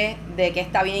de qué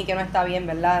está bien y qué no está bien,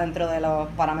 ¿verdad? Dentro de los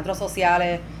parámetros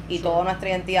sociales y toda nuestra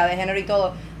identidad de género y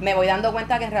todo, me voy dando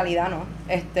cuenta que en realidad no.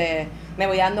 Me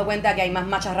voy dando cuenta que hay más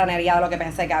macharranería de lo que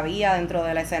pensé que había dentro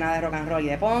de la escena de rock and roll y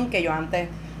de punk, que yo antes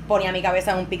ponía mi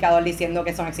cabeza en un picador diciendo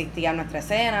que eso no existía en nuestra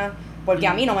escena, porque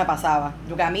a mí no me pasaba.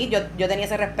 Yo tenía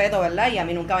ese respeto, ¿verdad? Y a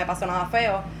mí nunca me pasó nada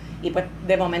feo. Y pues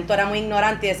de momento era muy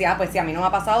ignorante y decía, pues si a mí no me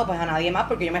ha pasado, pues a nadie más,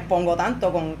 porque yo me expongo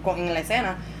tanto en la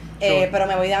escena. Pero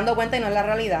me voy dando cuenta y no es la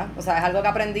realidad. O sea, es algo que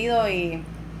he aprendido y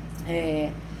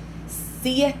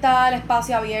sí está el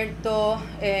espacio abierto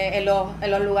en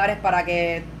los lugares para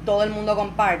que todo el mundo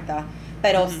comparta,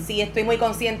 pero sí estoy muy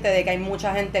consciente de que hay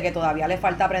mucha gente que todavía les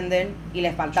falta aprender y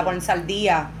les falta ponerse al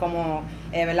día, como,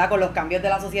 ¿verdad? Con los cambios de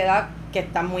la sociedad, que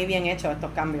están muy bien hechos estos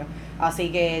cambios.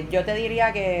 Así que yo te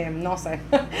diría que, no sé,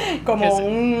 como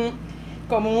un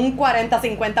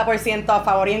 40-50% a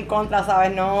favor y en contra,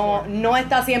 ¿sabes? No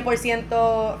está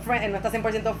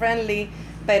 100% friendly,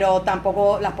 pero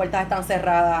tampoco las puertas están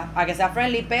cerradas a que sea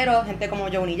friendly, pero gente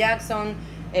como Joni Jackson,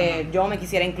 yo me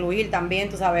quisiera incluir también,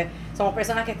 tú sabes, somos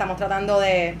personas que estamos tratando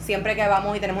de, siempre que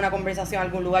vamos y tenemos una conversación en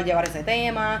algún lugar, llevar ese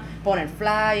tema, poner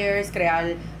flyers, crear,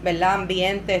 ¿verdad?,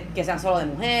 ambientes que sean solo de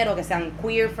mujer o que sean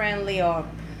queer friendly, o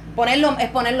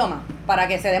ponerlo más para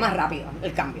que se dé más rápido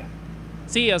el cambio.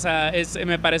 Sí, o sea,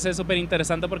 me parece súper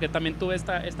interesante porque también tuve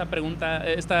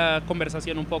esta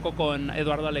conversación un poco con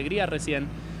Eduardo Alegría recién,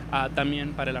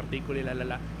 también para el artículo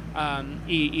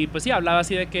y pues sí, hablaba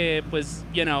así de que, pues,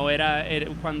 era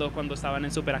cuando estaban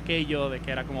en Super Aquello, de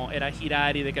que era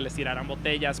girar y de que les tiraran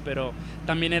botellas, pero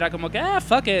también era como que,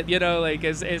 fuck it,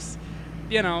 like,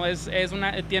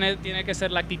 tiene que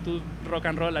ser la actitud rock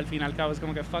and roll al fin y al cabo, es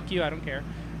como que fuck you, I don't care.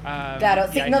 Claro,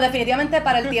 sí, no, definitivamente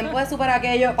para el tiempo de Super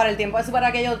Aquello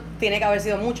tiene que haber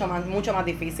sido mucho más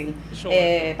difícil.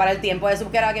 Sure. Para el tiempo de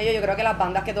Super Aquello, yo creo que las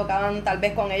bandas que tocaban tal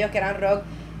vez con ellos que eran rock,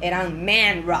 eran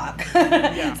man rock.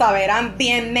 Yeah. ¿Sabes? Eran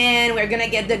bien man, we're gonna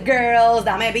get the girls,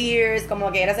 dame beers,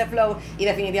 como que era ese flow, y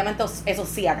definitivamente eso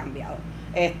sí ha cambiado.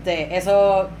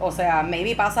 Eso, o sea,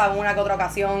 maybe pasa una que otra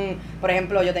ocasión. Por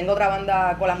ejemplo, yo tengo otra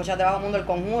banda con las muchachas de Bajo Mundo, El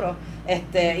Conjuro,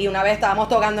 y una vez estábamos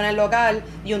tocando en el local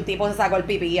y un tipo se sacó el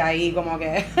pipí ahí como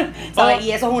que, ¿sabes?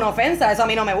 Y eso es una ofensa, eso a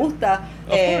mí no me gusta.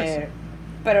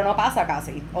 Pero no pasa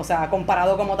casi, o sea,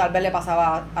 comparado como tal vez le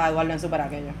pasaba a Eduardo en Super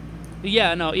Aquello.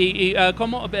 No,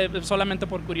 ¿cómo, solamente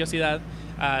por curiosidad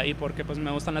y porque pues me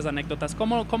gustan las anécdotas,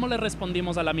 ¿cómo le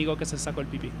respondimos al amigo que se sacó el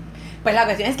pipí? Pues la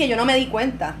cuestión es que yo no me di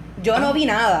cuenta, yo no vi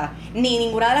nada, ni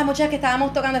ninguna de las muchachas que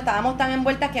estábamos tocando, estábamos tan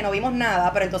envueltas que no vimos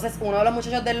nada, pero entonces uno de los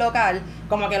muchachos del local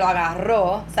como que lo agarró,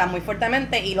 o sea, muy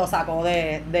fuertemente y lo sacó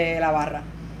de la barra.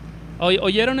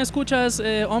 ¿Oyeron, escuchas,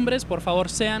 hombres? Por favor,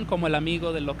 sean como el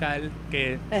amigo del local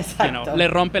que le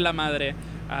rompe la madre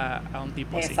a un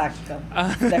tipo así. Exacto,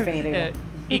 definitivo.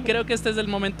 Y creo que este es el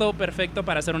momento perfecto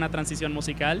para hacer una transición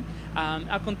musical.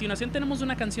 A continuación tenemos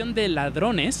una canción de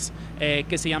Ladrones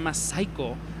que se llama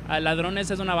Psycho.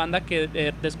 Ladrones es una banda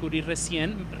que descubrí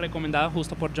recién, recomendada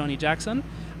justo por Johnny Jackson.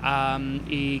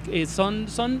 Y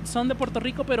son de Puerto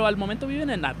Rico, pero al momento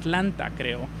viven en Atlanta,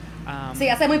 creo. Sí,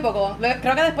 hace muy poco.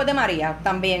 Creo que después de María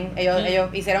también. Ellos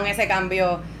hicieron ese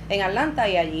cambio en Atlanta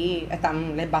y allí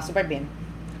les va súper bien.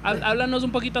 Háblanos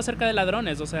un poquito acerca de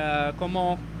Ladrones. O sea,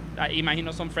 cómo...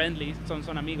 imagino son friendly,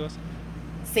 son amigos.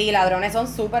 Sí, Ladrones son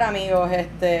súper amigos,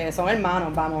 son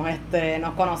hermanos, vamos,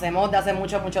 nos conocemos de hace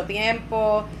mucho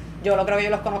tiempo. Creo que yo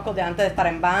los conozco de antes de estar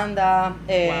en banda.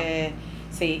 Wow.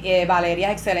 Sí, Valeria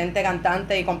es excelente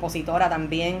cantante y compositora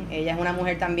también. Ella es una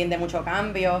mujer también de mucho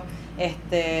cambio.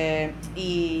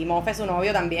 Y Mofe, su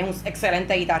novio, también es un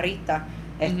excelente guitarrista.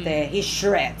 He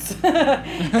shreds.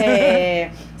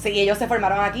 Sí, ellos se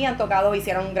formaron aquí, han tocado,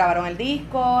 grabaron el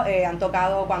disco, han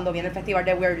tocado cuando viene el festival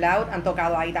de Weird Loud, han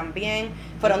tocado ahí también,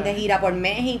 fueron de gira por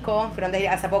México,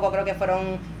 hace poco creo que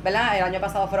fueron, ¿verdad? El año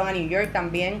pasado fueron a New York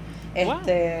también. Wow.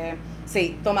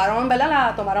 Sí, tomaron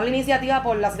la iniciativa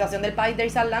por la situación del país de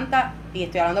irse a Atlanta, y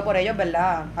estoy hablando por ellos,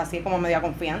 ¿verdad? Así como media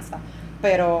confianza,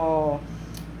 pero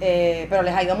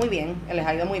les ha ido muy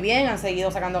bien, han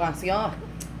seguido sacando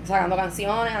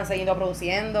canciones, han seguido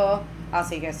produciendo,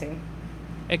 así que sí.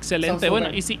 Excelente. Bueno,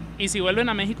 y si vuelven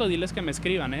a México, diles que me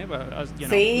escriban,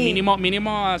 Sí.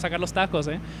 Mínimo a sacar los tacos,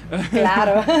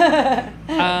 Claro.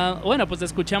 Bueno, pues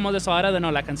escuchamos eso ahora.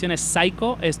 La canción es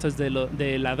Psycho, esto es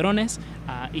de Ladrones,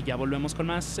 y ya volvemos con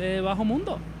más Bajo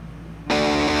Mundo.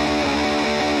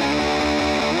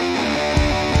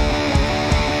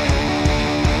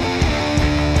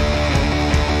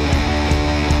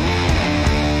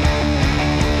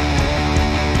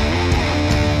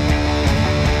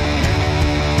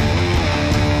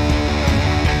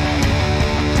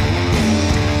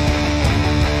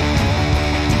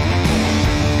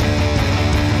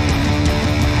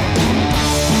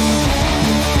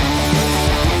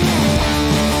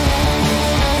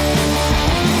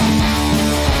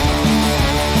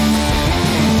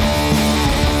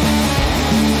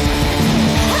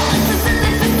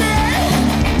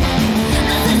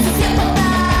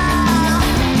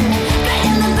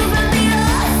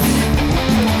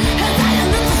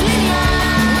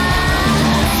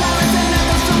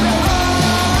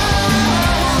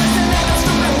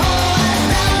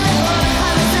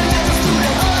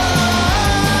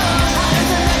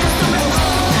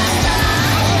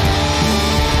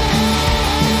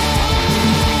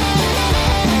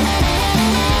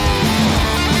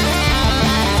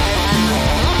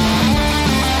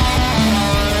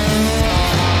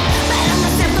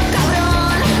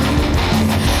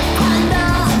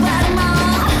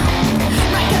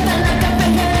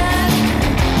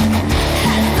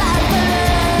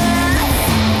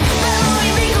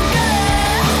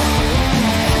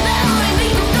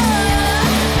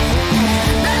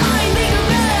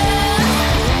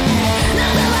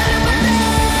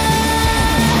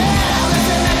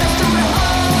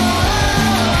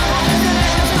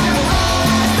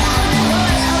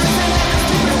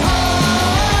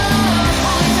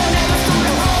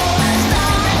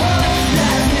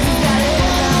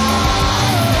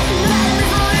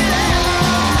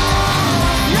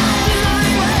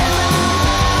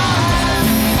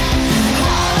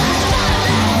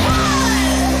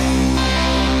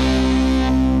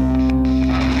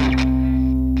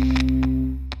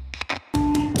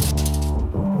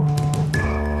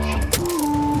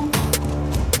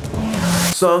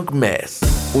 Song Mess,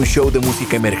 un show de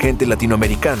música emergente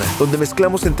latinoamericana donde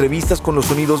mezclamos entrevistas con los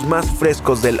sonidos más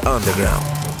frescos del underground.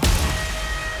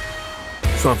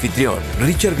 Su anfitrión,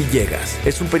 Richard Villegas,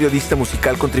 es un periodista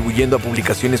musical contribuyendo a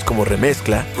publicaciones como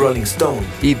Remezcla, Rolling Stone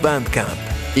y Bandcamp.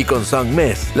 Y con Song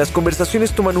Mess, las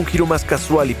conversaciones toman un giro más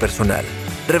casual y personal,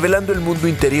 revelando el mundo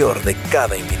interior de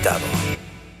cada invitado.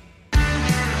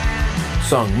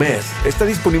 Songmes está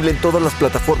disponible en todas las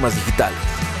plataformas digitales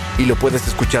y lo puedes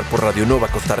escuchar por Radio Nova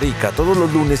Costa Rica todos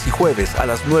los lunes y jueves a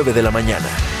las 9 de la mañana.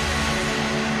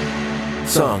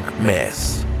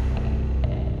 Songmes.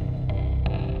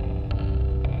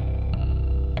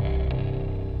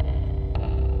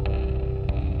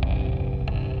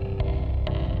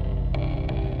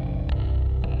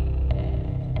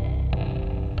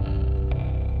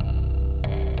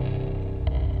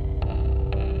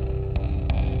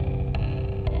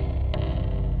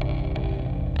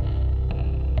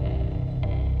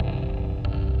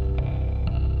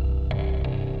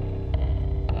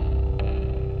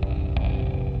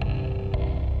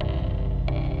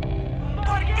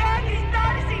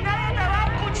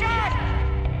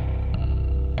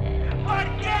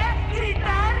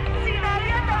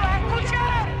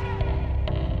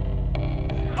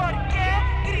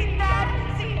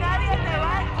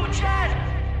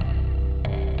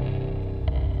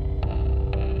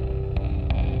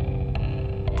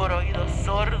 Por oídos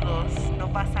sordos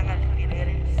no pasan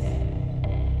alfileres,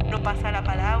 no pasa la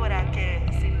palabra que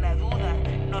sin la duda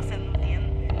no se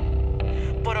entiende.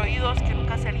 Por oídos que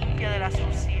nunca se limpia de la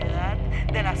suciedad,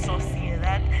 de la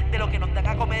sociedad, de lo que nos dan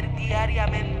a comer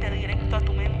diariamente directo a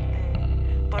tu mente.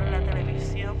 Por la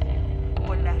televisión,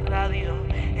 por la radio,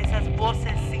 esas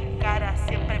voces sin cara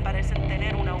siempre parecen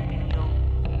tener una opinión.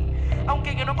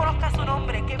 Aunque yo no conozca su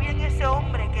nombre, qué bien ese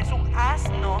hombre que es un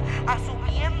asno,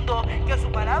 asumiendo que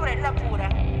su palabra es la pura.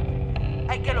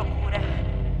 Ay, qué locura.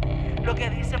 Lo que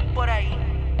dicen por ahí,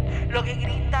 lo que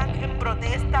gritan en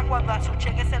protesta cuando a su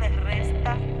cheque se les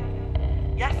resta.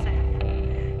 Ya sé,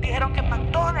 dijeron que en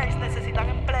McDonald's necesitan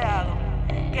empleados,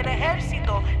 que el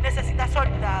ejército necesita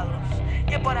soldados,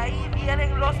 que por ahí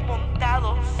vienen los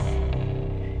montados.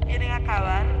 Vienen a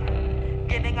acabar,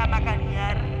 vienen a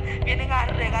macanear, vienen a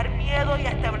regar miedo y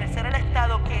a establecer el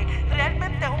Estado, que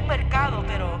realmente es un mercado,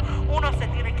 pero uno se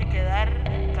tiene que quedar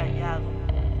callado.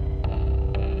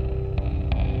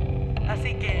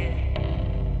 Así que,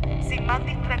 sin más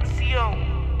distracción,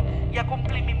 ya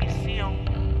cumplí mi misión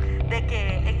de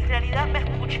que en realidad me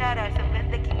escucharas en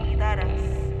vez de que imitaras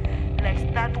la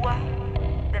estatua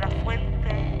de la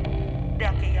fuente de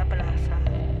aquella plaza.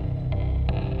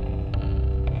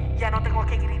 Ya no tengo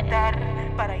que gritar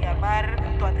para llamar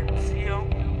tu atención.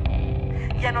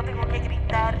 Ya no tengo que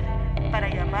gritar para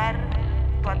llamar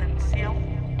tu atención.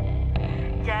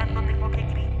 Ya no tengo que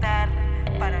gritar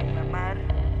para llamar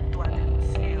tu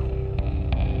atención.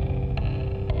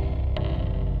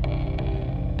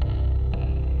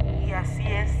 Y así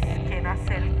es que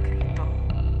nace el grito,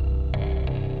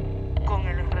 con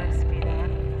el respirar.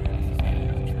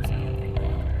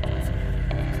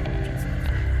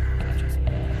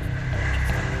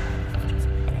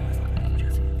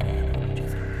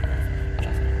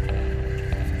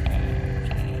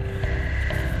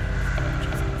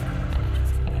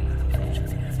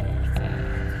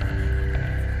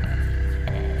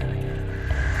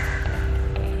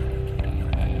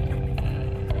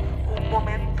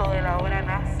 De la hora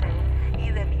nace y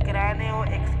de mi cráneo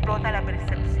explota la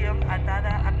percepción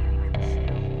atada a mi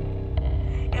dimensión.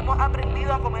 Hemos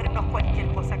aprendido a comernos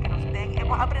cualquier cosa que nos den.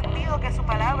 Hemos aprendido que su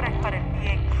palabra es para el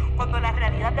bien, cuando la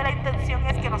realidad de la intención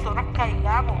es que nosotros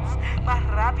caigamos más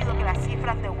rápido que las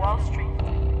cifras de Wall Street.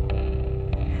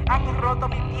 Han roto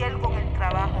mi piel con el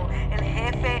trabajo, el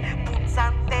jefe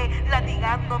punzante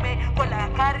latigándome con la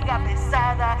carga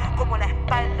pesada como la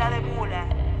espalda de mula.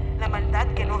 La maldad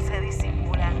que no se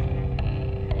disimula.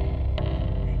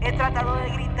 He tratado de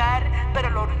gritar,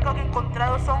 pero lo único que he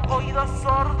encontrado son oídos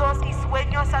sordos y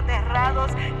sueños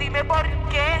aterrados. Dime por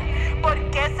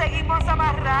qué seguimos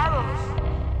amarrados.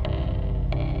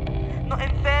 Nos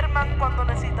enferman cuando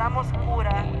necesitamos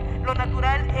cura. Lo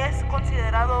natural es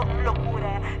considerado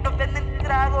locura. Nos venden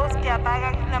tragos que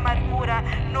apagan la amargura.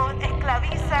 Nos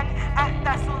esclavizan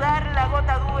hasta sudar la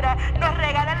gota dura. Nos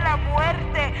regalan la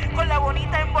muerte con la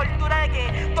bonita envoltura de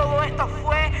que todo esto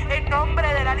fue en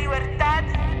nombre de la libertad.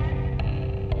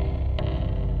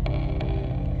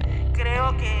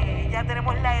 Creo que ya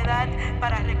tenemos la edad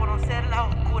para reconocer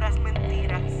las oscuras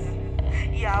mentiras.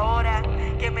 Y ahora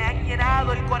que me han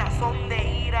llenado el corazón de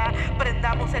ira,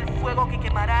 prendamos el fuego que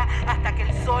quemará hasta que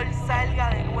el sol salga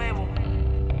de nuevo.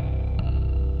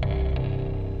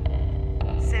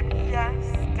 Semillas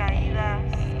caídas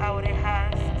a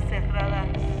orejas cerradas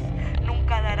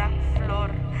nunca darán flor.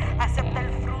 Acepta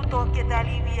el fruto que te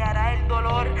aliviará el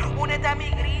dolor. Únete a mi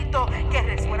grito que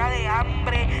resuena de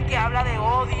hambre, que habla de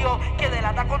odio, que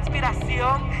delata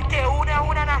conspiración, que une a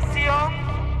una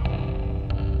nación.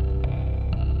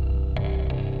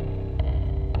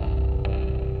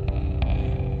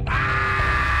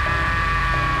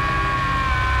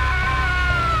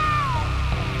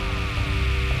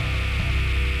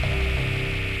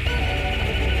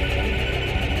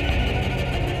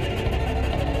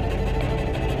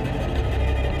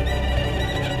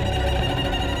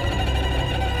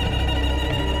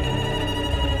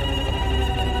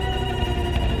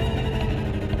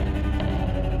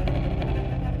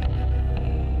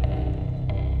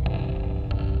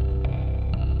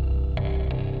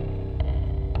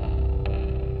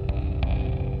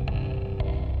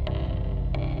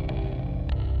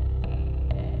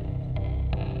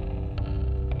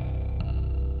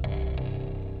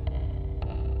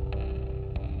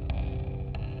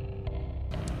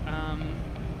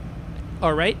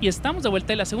 Alright, y estamos de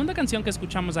vuelta y la segunda canción que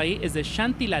escuchamos ahí es de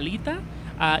Shanti Lalita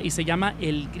y se llama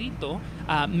El Grito.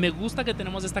 Me gusta que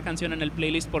tenemos esta canción en el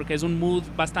playlist porque es un mood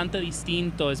bastante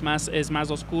distinto, es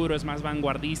más oscuro, es más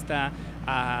vanguardista,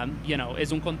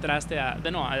 es un contraste a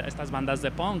estas bandas de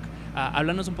punk.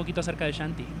 Háblanos un poquito acerca de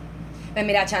Shanti. Pues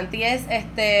mira, Shanti es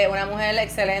una mujer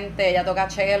excelente, ella toca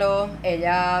cello,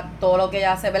 todo lo que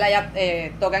ella hace, ¿verdad?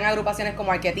 Ella toca en agrupaciones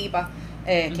como Arquetipa,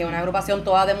 que es una agrupación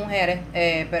toda de mujeres,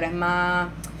 pero es más,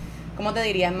 ¿cómo te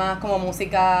diría? Es más como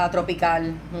música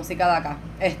tropical, música de acá.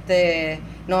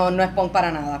 No es punk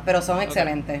para nada, pero son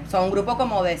excelentes. Son un grupo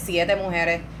como de 7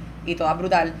 mujeres y todas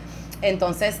brutal.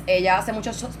 Entonces ella hace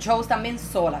muchos shows también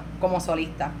sola, como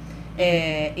solista.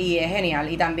 Y es genial.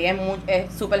 Y también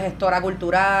es súper gestora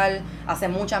cultural, hace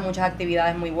muchas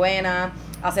actividades muy buenas.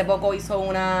 Hace poco hizo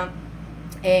una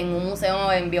en un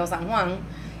museo en Viejo San Juan.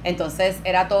 Entonces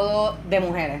era todo de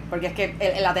mujeres, porque es que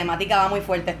la temática va muy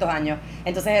fuerte estos años.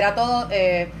 Entonces era todo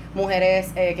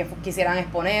mujeres que quisieran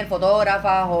exponer,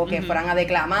 fotógrafas o que fueran a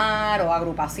declamar o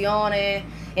agrupaciones.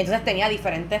 Entonces tenía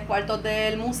diferentes cuartos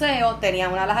del museo, tenía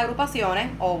una de las agrupaciones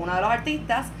o uno de los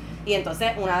artistas. Y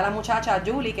entonces una de las muchachas,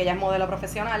 Julie, que ella es modelo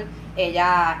profesional,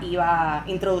 ella iba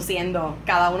introduciendo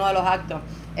cada uno de los actos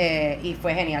y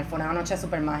fue genial, fue una noche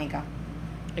súper mágica.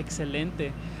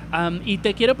 Excelente. Y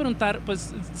te quiero preguntar,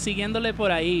 pues siguiéndole por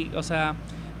ahí, o sea,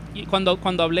 cuando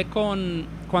hablé con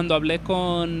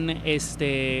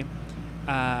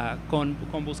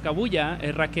Buscabulla,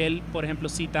 Raquel, por ejemplo,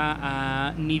 cita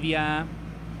a Nidia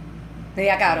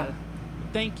Caro.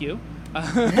 Thank you.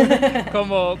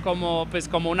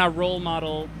 como una role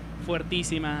model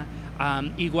fuertísima.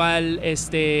 Igual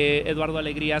Eduardo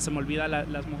Alegría, se me olvida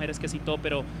las mujeres que citó,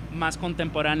 pero más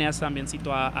contemporáneas también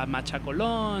citó a Macha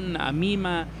Colón, a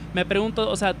Mima. Me pregunto,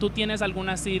 o sea, ¿tú tienes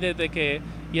alguna así desde que,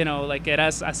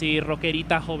 eras así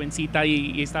rockerita, jovencita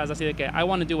y estabas así de que I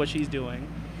want to do what she's doing?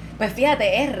 Pues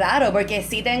fíjate, es raro porque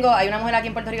hay una mujer aquí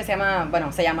en Puerto Rico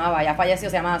que se llamaba, ya falleció,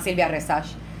 se llama Silvia Resach.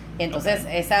 Y entonces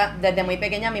desde muy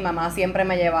pequeña mi mamá siempre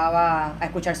me llevaba a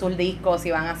escuchar sus discos, si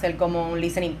iban a hacer como un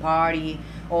listening party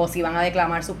o si iban a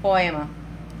declamar sus poemas.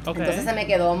 Entonces se me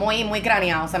quedó muy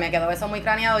craneado, se me quedó eso muy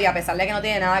craneado y a pesar de que no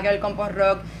tiene nada que ver con post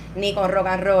rock ni con rock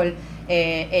and roll,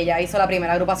 ella hizo la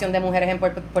primera agrupación de mujeres en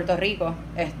Puerto Rico.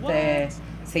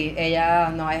 Sí, ella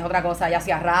no es otra cosa, ella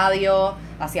hacía radio,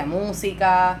 hacía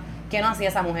música. ¿Qué no hacía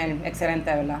esa mujer?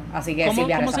 Excelente, ¿verdad? Así que ¿Cómo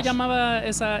Resach. se llamaba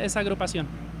esa agrupación?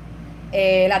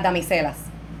 Las Damiselas.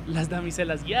 Las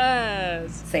Damiselas,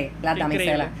 yes. Sí, las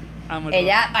Damiselas.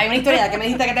 Increíble. Hay una historia, que me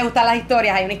dijiste que te gustan las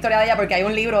historias, hay una historia de ella porque hay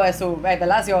un libro de su,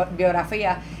 ¿verdad?, su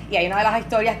biografía, y hay una de las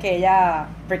historias que ella,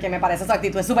 porque me parece su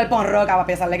actitud es súper punk rock, a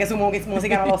pesar de que su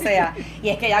música no lo sea, y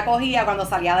es que ella cogía, cuando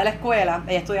salía de la escuela,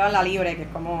 ella estudiaba en La Libre, que es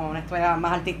como una escuela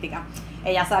más artística,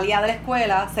 ella salía de la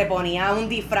escuela, se ponía un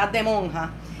disfraz de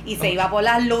monja, y se iba por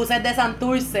las luces de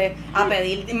Santurce a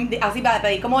pedir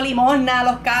como limosna a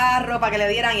los carros para que le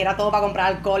dieran, y era todo para comprar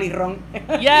alcohol y ron.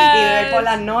 Yes. Y beber por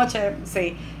las noches,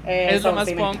 sí. Es lo más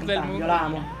punk del mundo. Yo la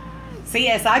amo. Sí,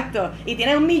 exacto. Y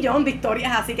tiene 1,000,000 de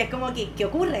historias así que es como que, qué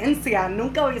ocurrencia.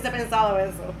 Nunca hubiese pensado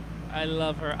eso. I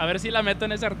love her. A ver si la meto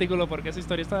en ese artículo porque esa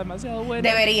historia está demasiado buena.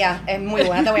 Debería, es muy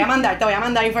buena. Te voy a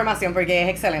mandar información porque es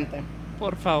excelente.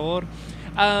 Por favor.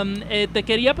 Te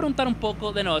quería preguntar un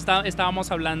poco, estábamos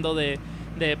hablando de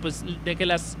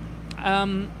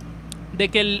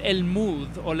que el mood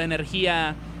o la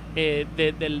energía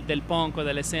del punk o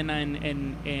de la escena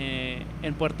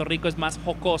en Puerto Rico es más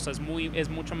jocosa, es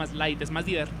mucho más light, es más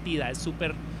divertida, es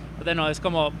súper, es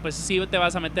como, pues sí te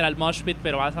vas a meter al mosh pit,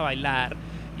 pero vas a bailar.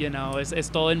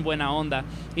 Es todo en buena onda.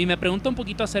 Y me pregunto un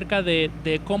poquito acerca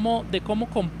de cómo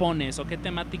compones o qué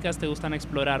temáticas te gustan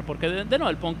explorar, porque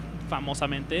el punk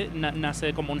famosamente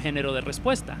nace como un género de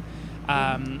respuesta.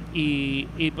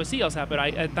 Y pues sí, o sea, pero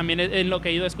también en lo que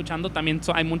he ido escuchando también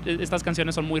estas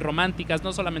canciones son muy románticas,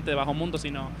 no solamente de Bajo Mundo,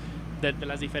 sino de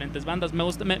las diferentes bandas.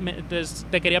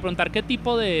 Te quería preguntar, ¿qué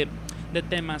tipo de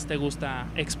temas te gusta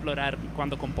explorar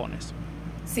cuando compones?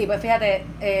 Sí, pues fíjate,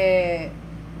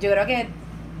 yo creo que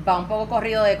va un poco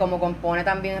corrido de cómo compone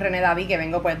también René David, que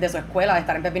vengo pues de su escuela, de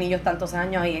estar en Pepinillos tantos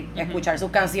años y escuchar sus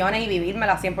canciones y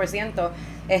vivírmelas 100%.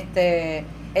 Él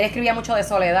escribía mucho de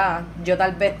soledad. Yo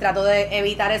tal vez trato de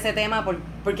evitar ese tema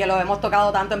porque lo hemos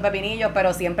tocado tanto en Pepinillos,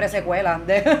 pero siempre se cuela,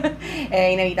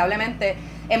 inevitablemente.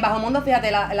 En Bajo Mundo,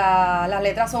 fíjate, las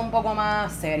letras son un poco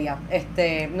más serias.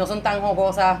 No son tan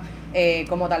jocosas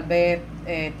como tal vez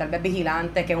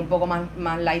Vigilantes, que es un poco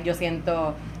más light, yo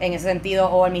siento, en ese sentido,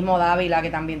 o el mismo Dávila, que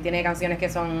también tiene canciones que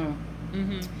son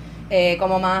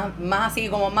como más así,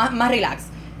 como más relax.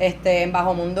 En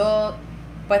Bajo Mundo,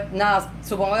 pues nada,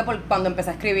 supongo que cuando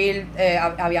empecé a escribir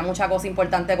había mucha cosa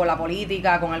importante con la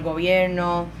política, con el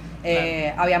gobierno,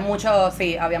 había mucho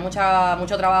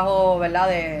trabajo, ¿verdad?,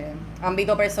 de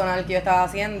ámbito personal que yo estaba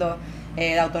haciendo,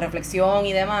 de autorreflexión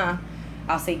y demás,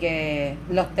 así que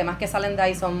los temas que salen de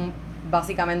ahí son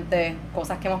básicamente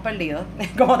cosas que hemos perdido,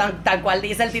 como tal cual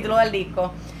dice el título del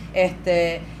disco,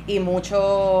 y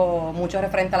mucho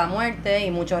referente a la muerte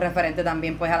y mucho referente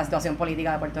también pues a la situación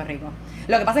política de Puerto Rico.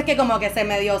 Lo que pasa es que como que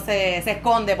se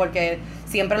esconde porque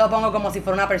siempre lo pongo como si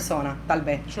fuera una persona, tal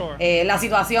vez. Sure. La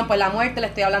situación, pues la muerte le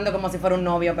estoy hablando como si fuera un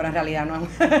novio, pero en realidad no,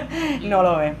 no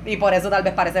lo es. Y por eso tal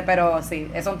vez parece, pero sí,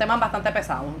 son temas bastante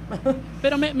pesados.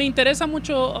 Pero me interesa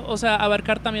mucho, o sea,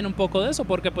 abarcar también un poco de eso,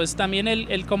 porque pues también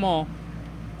el como,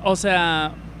 o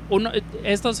sea,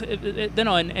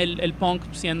 el punk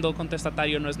siendo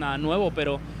contestatario no es nada nuevo,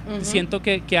 pero siento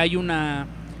que hay un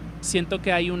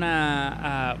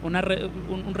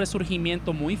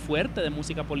resurgimiento muy fuerte de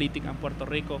música política en Puerto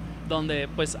Rico, donde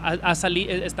pues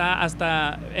está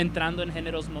hasta entrando en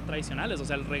géneros no tradicionales, o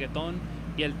sea, el reggaetón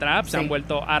y el trap se han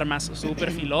vuelto armas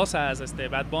súper filosas,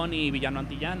 Bad Bunny, Villano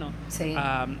Antillano. Sí.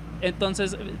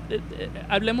 Entonces,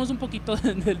 hablemos un poquito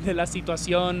de la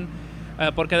situación.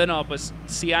 Porque de nuevo, pues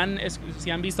si han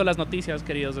visto las noticias,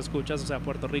 queridos escuchas, o sea,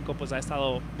 Puerto Rico pues ha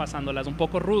estado pasándolas un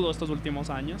poco rudo estos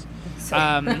últimos años. Sí.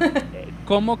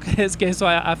 ¿Cómo crees que eso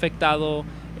ha afectado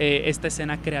esta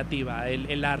escena creativa,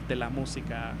 el arte, la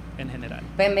música en general?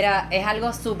 Pues mira, es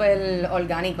algo súper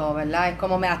orgánico, ¿verdad? Es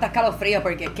como me da hasta escalofrío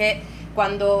porque es que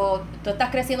cuando tú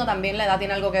estás creciendo también la edad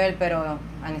tiene algo que ver, pero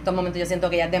en estos momentos yo siento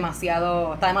que ya está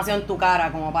demasiado en tu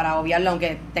cara como para obviarlo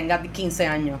aunque tengas 15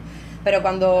 años. Pero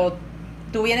cuando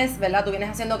tú vienes, ¿verdad? Tú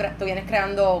vienes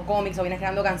creando cómics o vienes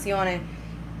creando canciones,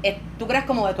 tú creas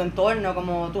como de tu entorno,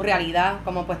 como tu realidad,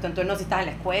 como pues tu entorno si estás en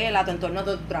la escuela, tu entorno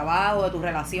de tu trabajo, de tus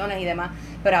relaciones y demás.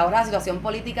 Pero ahora la situación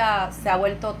política se ha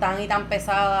vuelto tan y tan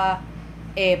pesada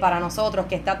para nosotros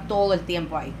que está todo el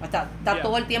tiempo ahí. Está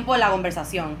todo el tiempo en la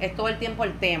conversación, es todo el tiempo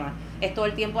el tema, es todo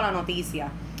el tiempo la noticia,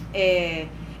 es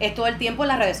todo el tiempo en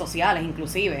las redes sociales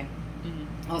inclusive.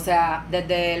 O sea,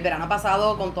 desde el verano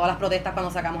pasado con todas las protestas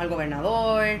cuando sacamos al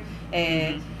gobernador,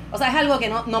 o sea, es algo que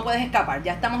no puedes escapar.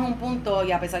 Ya estamos en un punto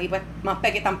y a pesar de pues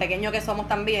tan pequeño que somos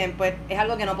también, pues es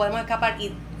algo que no podemos escapar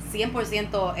y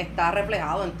 100% está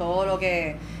reflejado en todo lo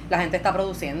que la gente está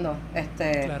produciendo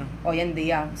Claro. hoy en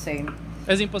día, sí.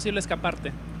 Es imposible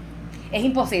escaparte. Es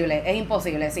imposible,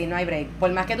 sí, no hay break. Por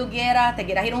más que tú te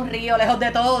quieras ir a un río lejos de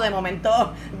todo, de momento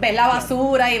ves la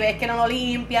basura y ves que no lo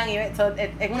limpian.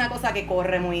 Es una cosa que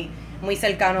corre muy, muy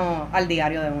cercano al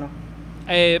diario de uno.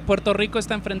 Puerto Rico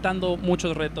está enfrentando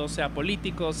muchos retos, sea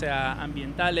políticos, sea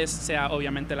ambientales, sea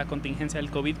obviamente la contingencia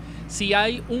del COVID. Si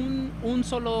hay un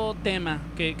solo tema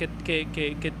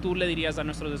que tú le dirías a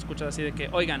nuestros escuchas así de que,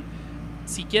 oigan,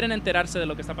 si quieren enterarse de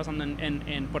lo que está pasando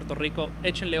en Puerto Rico,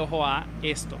 échenle ojo a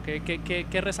esto.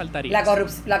 ¿Qué resaltarías?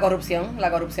 La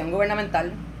corrupción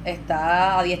gubernamental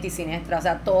está a diestra y siniestra. O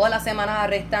sea, todas las semanas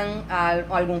arrestan a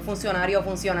algún funcionario o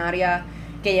funcionaria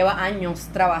que lleva años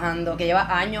trabajando, que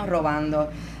lleva años robando.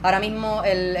 Ahora mismo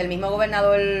el mismo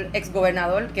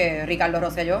exgobernador, que Ricardo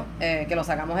Rosselló, que lo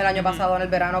sacamos el año pasado en el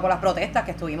verano con las protestas,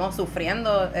 que estuvimos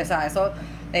sufriendo, o sea, eso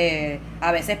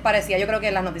a veces parecía, yo creo que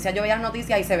en las noticias, yo veía las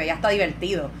noticias y se veía hasta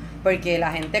divertido, porque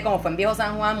la gente, como fue en Viejo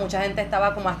San Juan, mucha gente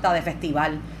estaba como hasta de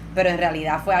festival, pero en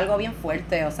realidad fue algo bien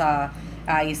fuerte, o sea,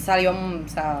 ahí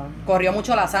corrió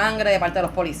mucho la sangre de parte de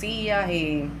los policías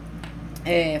y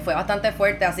fue bastante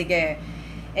fuerte, así que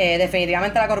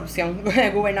definitivamente la corrupción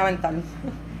gubernamental.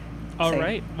 All Sí.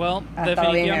 right, well,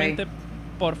 definitivamente,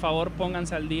 por favor,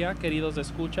 pónganse al día, queridos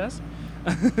escuchas.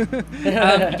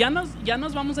 Ya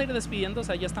nos vamos a ir despidiendo, o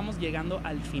sea, ya estamos llegando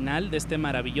al final de este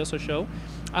maravilloso show.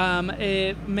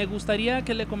 Me gustaría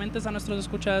que le comentes a nuestros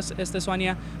escuchas,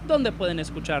 Sonia, dónde pueden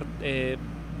escuchar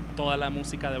toda la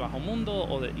música de Bajo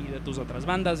Mundo y de tus otras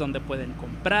bandas, dónde pueden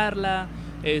comprarla,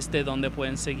 dónde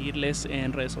pueden seguirles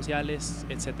en redes sociales,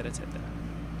 etcétera, etcétera.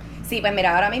 Sí, pues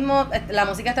mira, ahora mismo la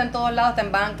música está en todos lados, está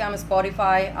en Bandcamp,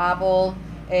 Spotify, Apple,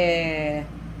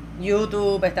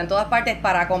 YouTube, está en todas partes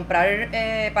para comprar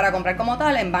como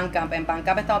tal en Bandcamp. En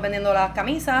Bandcamp estamos vendiendo las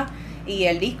camisas y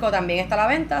el disco también está a la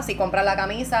venta. Si compras la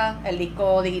camisa, el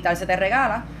disco digital se te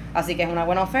regala, así que es una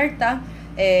buena oferta.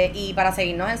 Y para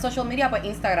seguirnos en social media, pues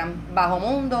Instagram,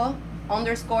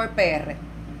 bajomundo_PR.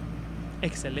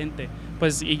 Excelente.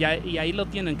 pues y ahí lo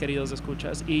tienen, queridos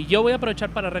escuchas. Y yo voy a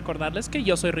aprovechar para recordarles que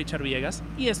yo soy Richard Villegas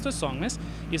y esto es Songmes.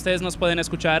 Y ustedes nos pueden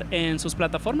escuchar en sus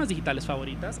plataformas digitales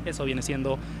favoritas. Eso viene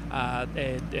siendo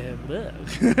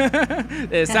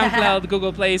SoundCloud,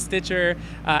 Google Play, Stitcher,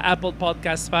 Apple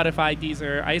Podcasts, Spotify,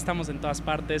 Deezer. Ahí estamos en todas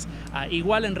partes.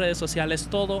 Igual en redes sociales,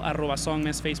 todo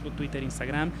 @Songmes, Facebook, Twitter,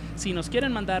 Instagram. Si nos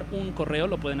quieren mandar un correo,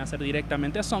 lo pueden hacer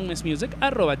directamente a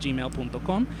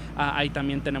songmesmusic@gmail.com. Ahí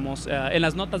también tenemos en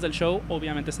las notas del show,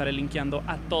 obviamente estaré linkeando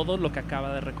a todo lo que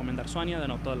acaba de recomendar Sonia,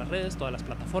 de todas las redes, todas las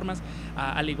plataformas,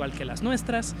 al igual que las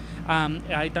nuestras.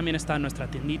 Ahí también está nuestra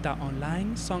tiendita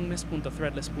online,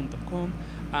 songmes.threadless.com.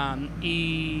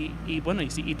 Y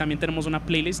también tenemos una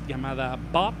playlist llamada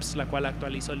Bops, la cual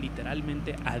actualizo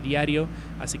literalmente a diario,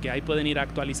 así que ahí pueden ir a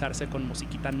actualizarse con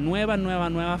musiquita nueva,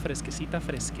 fresquecita.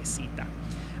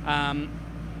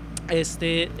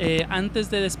 Antes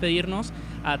de despedirnos,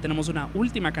 tenemos una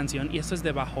última canción y esto es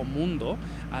de Bajo Mundo.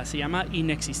 Se llama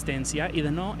Inexistencia y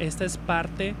esta es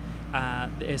parte,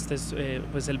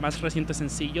 pues el más reciente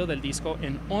sencillo del disco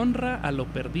En Honra a lo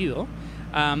Perdido.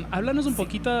 Háblanos un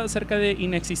poquito acerca de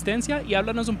Inexistencia y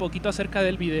háblanos un poquito acerca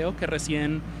del video que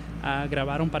recién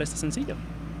grabaron para este sencillo.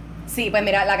 Sí, pues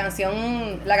mira, la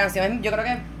canción yo creo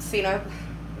que si no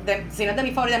es de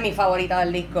mi favorita, es mi favorita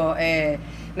del disco.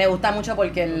 Me gusta mucho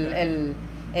porque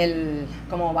el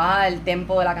cómo va el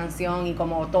tempo de la canción y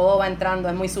como todo va entrando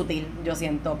es muy sutil, yo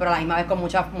siento, pero a la misma vez con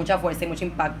mucha fuerza y mucho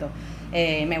impacto.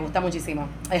 Me gusta muchísimo.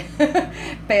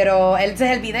 Pero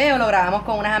ese es el video, lo grabamos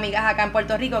con unas amigas acá en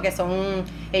Puerto Rico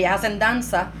ellas hacen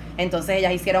danza, entonces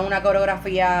ellas hicieron una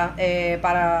coreografía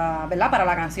para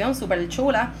la canción, súper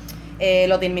chula.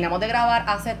 Lo terminamos de grabar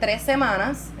hace 3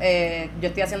 semanas. Yo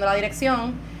estoy haciendo la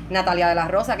dirección. Natalia de la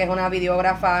Rosa, que es una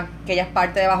videógrafa, que ella es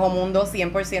parte de Bajo Mundo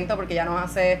 100%, porque ella nos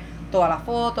hace todas las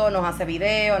fotos, nos hace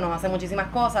videos, nos hace muchísimas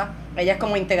cosas. Ella es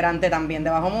como integrante también de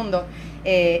Bajo Mundo.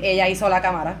 Ella hizo la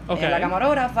cámara, okay. Es la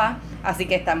camarógrafa, así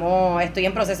que estoy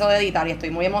en proceso de editar y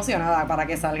estoy muy emocionada para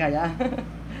que salga ya.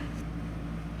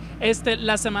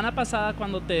 La semana pasada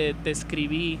cuando te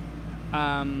escribí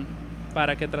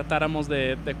para que tratáramos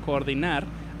de coordinar,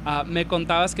 me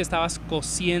contabas que estabas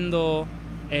cosiendo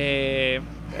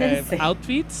Sí.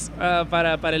 outfits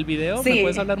para el video. Sí. ¿Me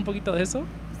puedes hablar un poquito de eso?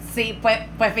 Sí,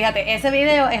 pues fíjate, ese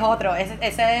video es otro.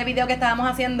 Ese video que estábamos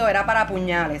haciendo era para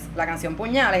Puñales, la canción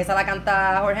Puñales, esa la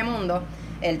canta Jorge Mundo,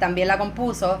 él también la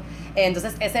compuso.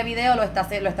 Entonces ese video lo está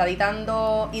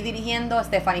editando y dirigiendo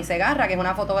Stephanie Segarra, que es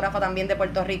una fotógrafa también de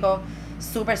Puerto Rico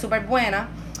súper buena.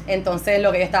 Entonces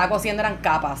lo que yo estaba cosiendo eran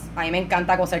capas. A mí me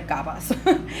encanta coser capas.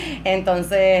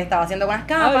 Entonces estaba haciendo unas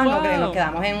capas. Ay, wow. Nos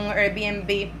quedamos en un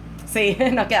Airbnb. Sí,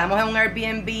 nos quedamos en un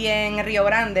Airbnb en Río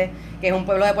Grande, que es un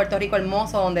pueblo de Puerto Rico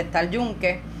hermoso donde está el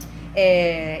yunque.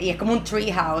 Y es como un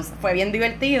tree house. Fue bien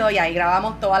divertido y ahí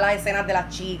grabamos todas las escenas de las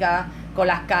chicas con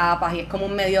las capas y es como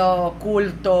un medio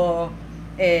culto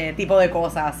tipo de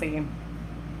cosas así.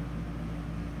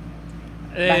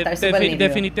 Va a estar súper nítido.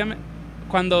 Definitivamente.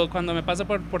 Cuando me pase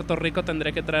por Puerto Rico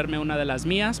tendré que traerme una de las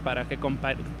mías para que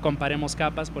comparemos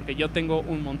capas, porque yo tengo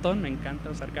un montón, me encanta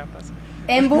usar capas.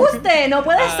 ¡Embuste! ¡No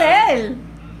puede ser!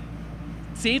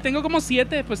 Sí, tengo como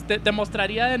 7, pues te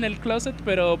mostraría en el closet,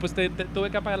 pero pues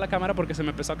tuve que apagar la cámara porque se me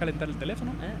empezó a calentar el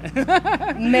teléfono.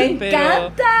 ¡Me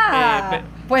encanta!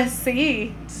 Pues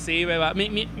sí. Sí, beba.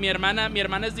 Mi hermana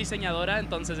es diseñadora,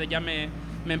 entonces ella me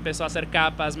empezó a hacer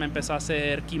capas, me empezó a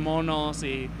hacer kimonos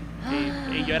y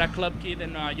yo era club kid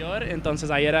en Nueva York, entonces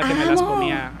ahí era que me las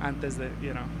ponía antes de,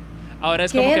 Ahora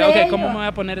es como que, ok, ¿cómo me voy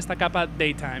a poner esta capa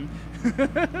daytime?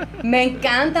 Me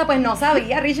encanta, pues no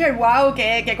sabía, Richard, wow,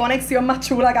 qué conexión más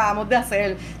chula acabamos de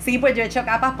hacer. Sí, pues yo he hecho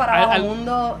capas para Bajo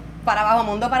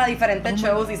Mundo, para diferentes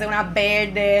shows. Hice unas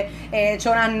verdes, he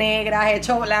hecho unas negras, he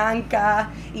hecho blancas,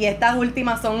 y estas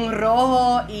últimas son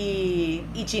rojo y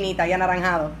chinita y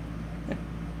anaranjado.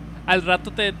 Al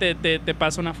rato te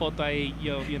paso una foto ahí,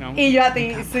 Y yo a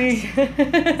ti, sí. Sí.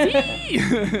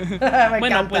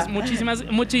 Bueno, encanta. Pues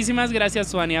muchísimas gracias,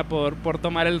 Sonia, por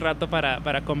tomar el rato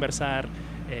para conversar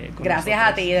con gracias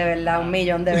nosotros. A ti, de verdad,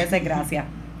 1,000,000 de veces gracias.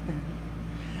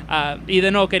 Y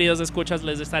de nuevo, queridos escuchas,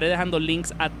 les estaré dejando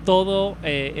links a todo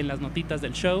en las notitas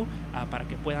del show para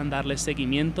que puedan darle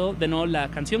seguimiento. De nuevo, la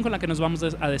canción con la que nos vamos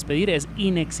a despedir es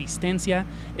Inexistencia.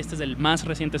 Este es el más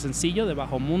reciente sencillo de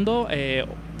Bajo Mundo.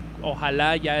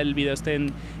 Ojalá ya el video esté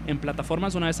en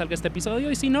plataformas una vez salga este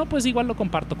episodio, y si no, pues igual lo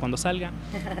comparto cuando salga.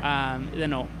 De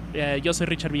nuevo, yo soy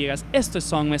Richard Villegas, esto es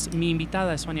Songmes, mi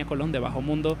invitada es Sonia Colón de Bajo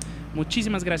Mundo.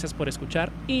 Muchísimas gracias por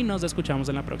escuchar y nos escuchamos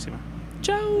en la próxima.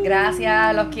 Chao.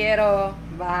 Gracias, los quiero.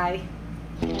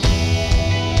 Bye.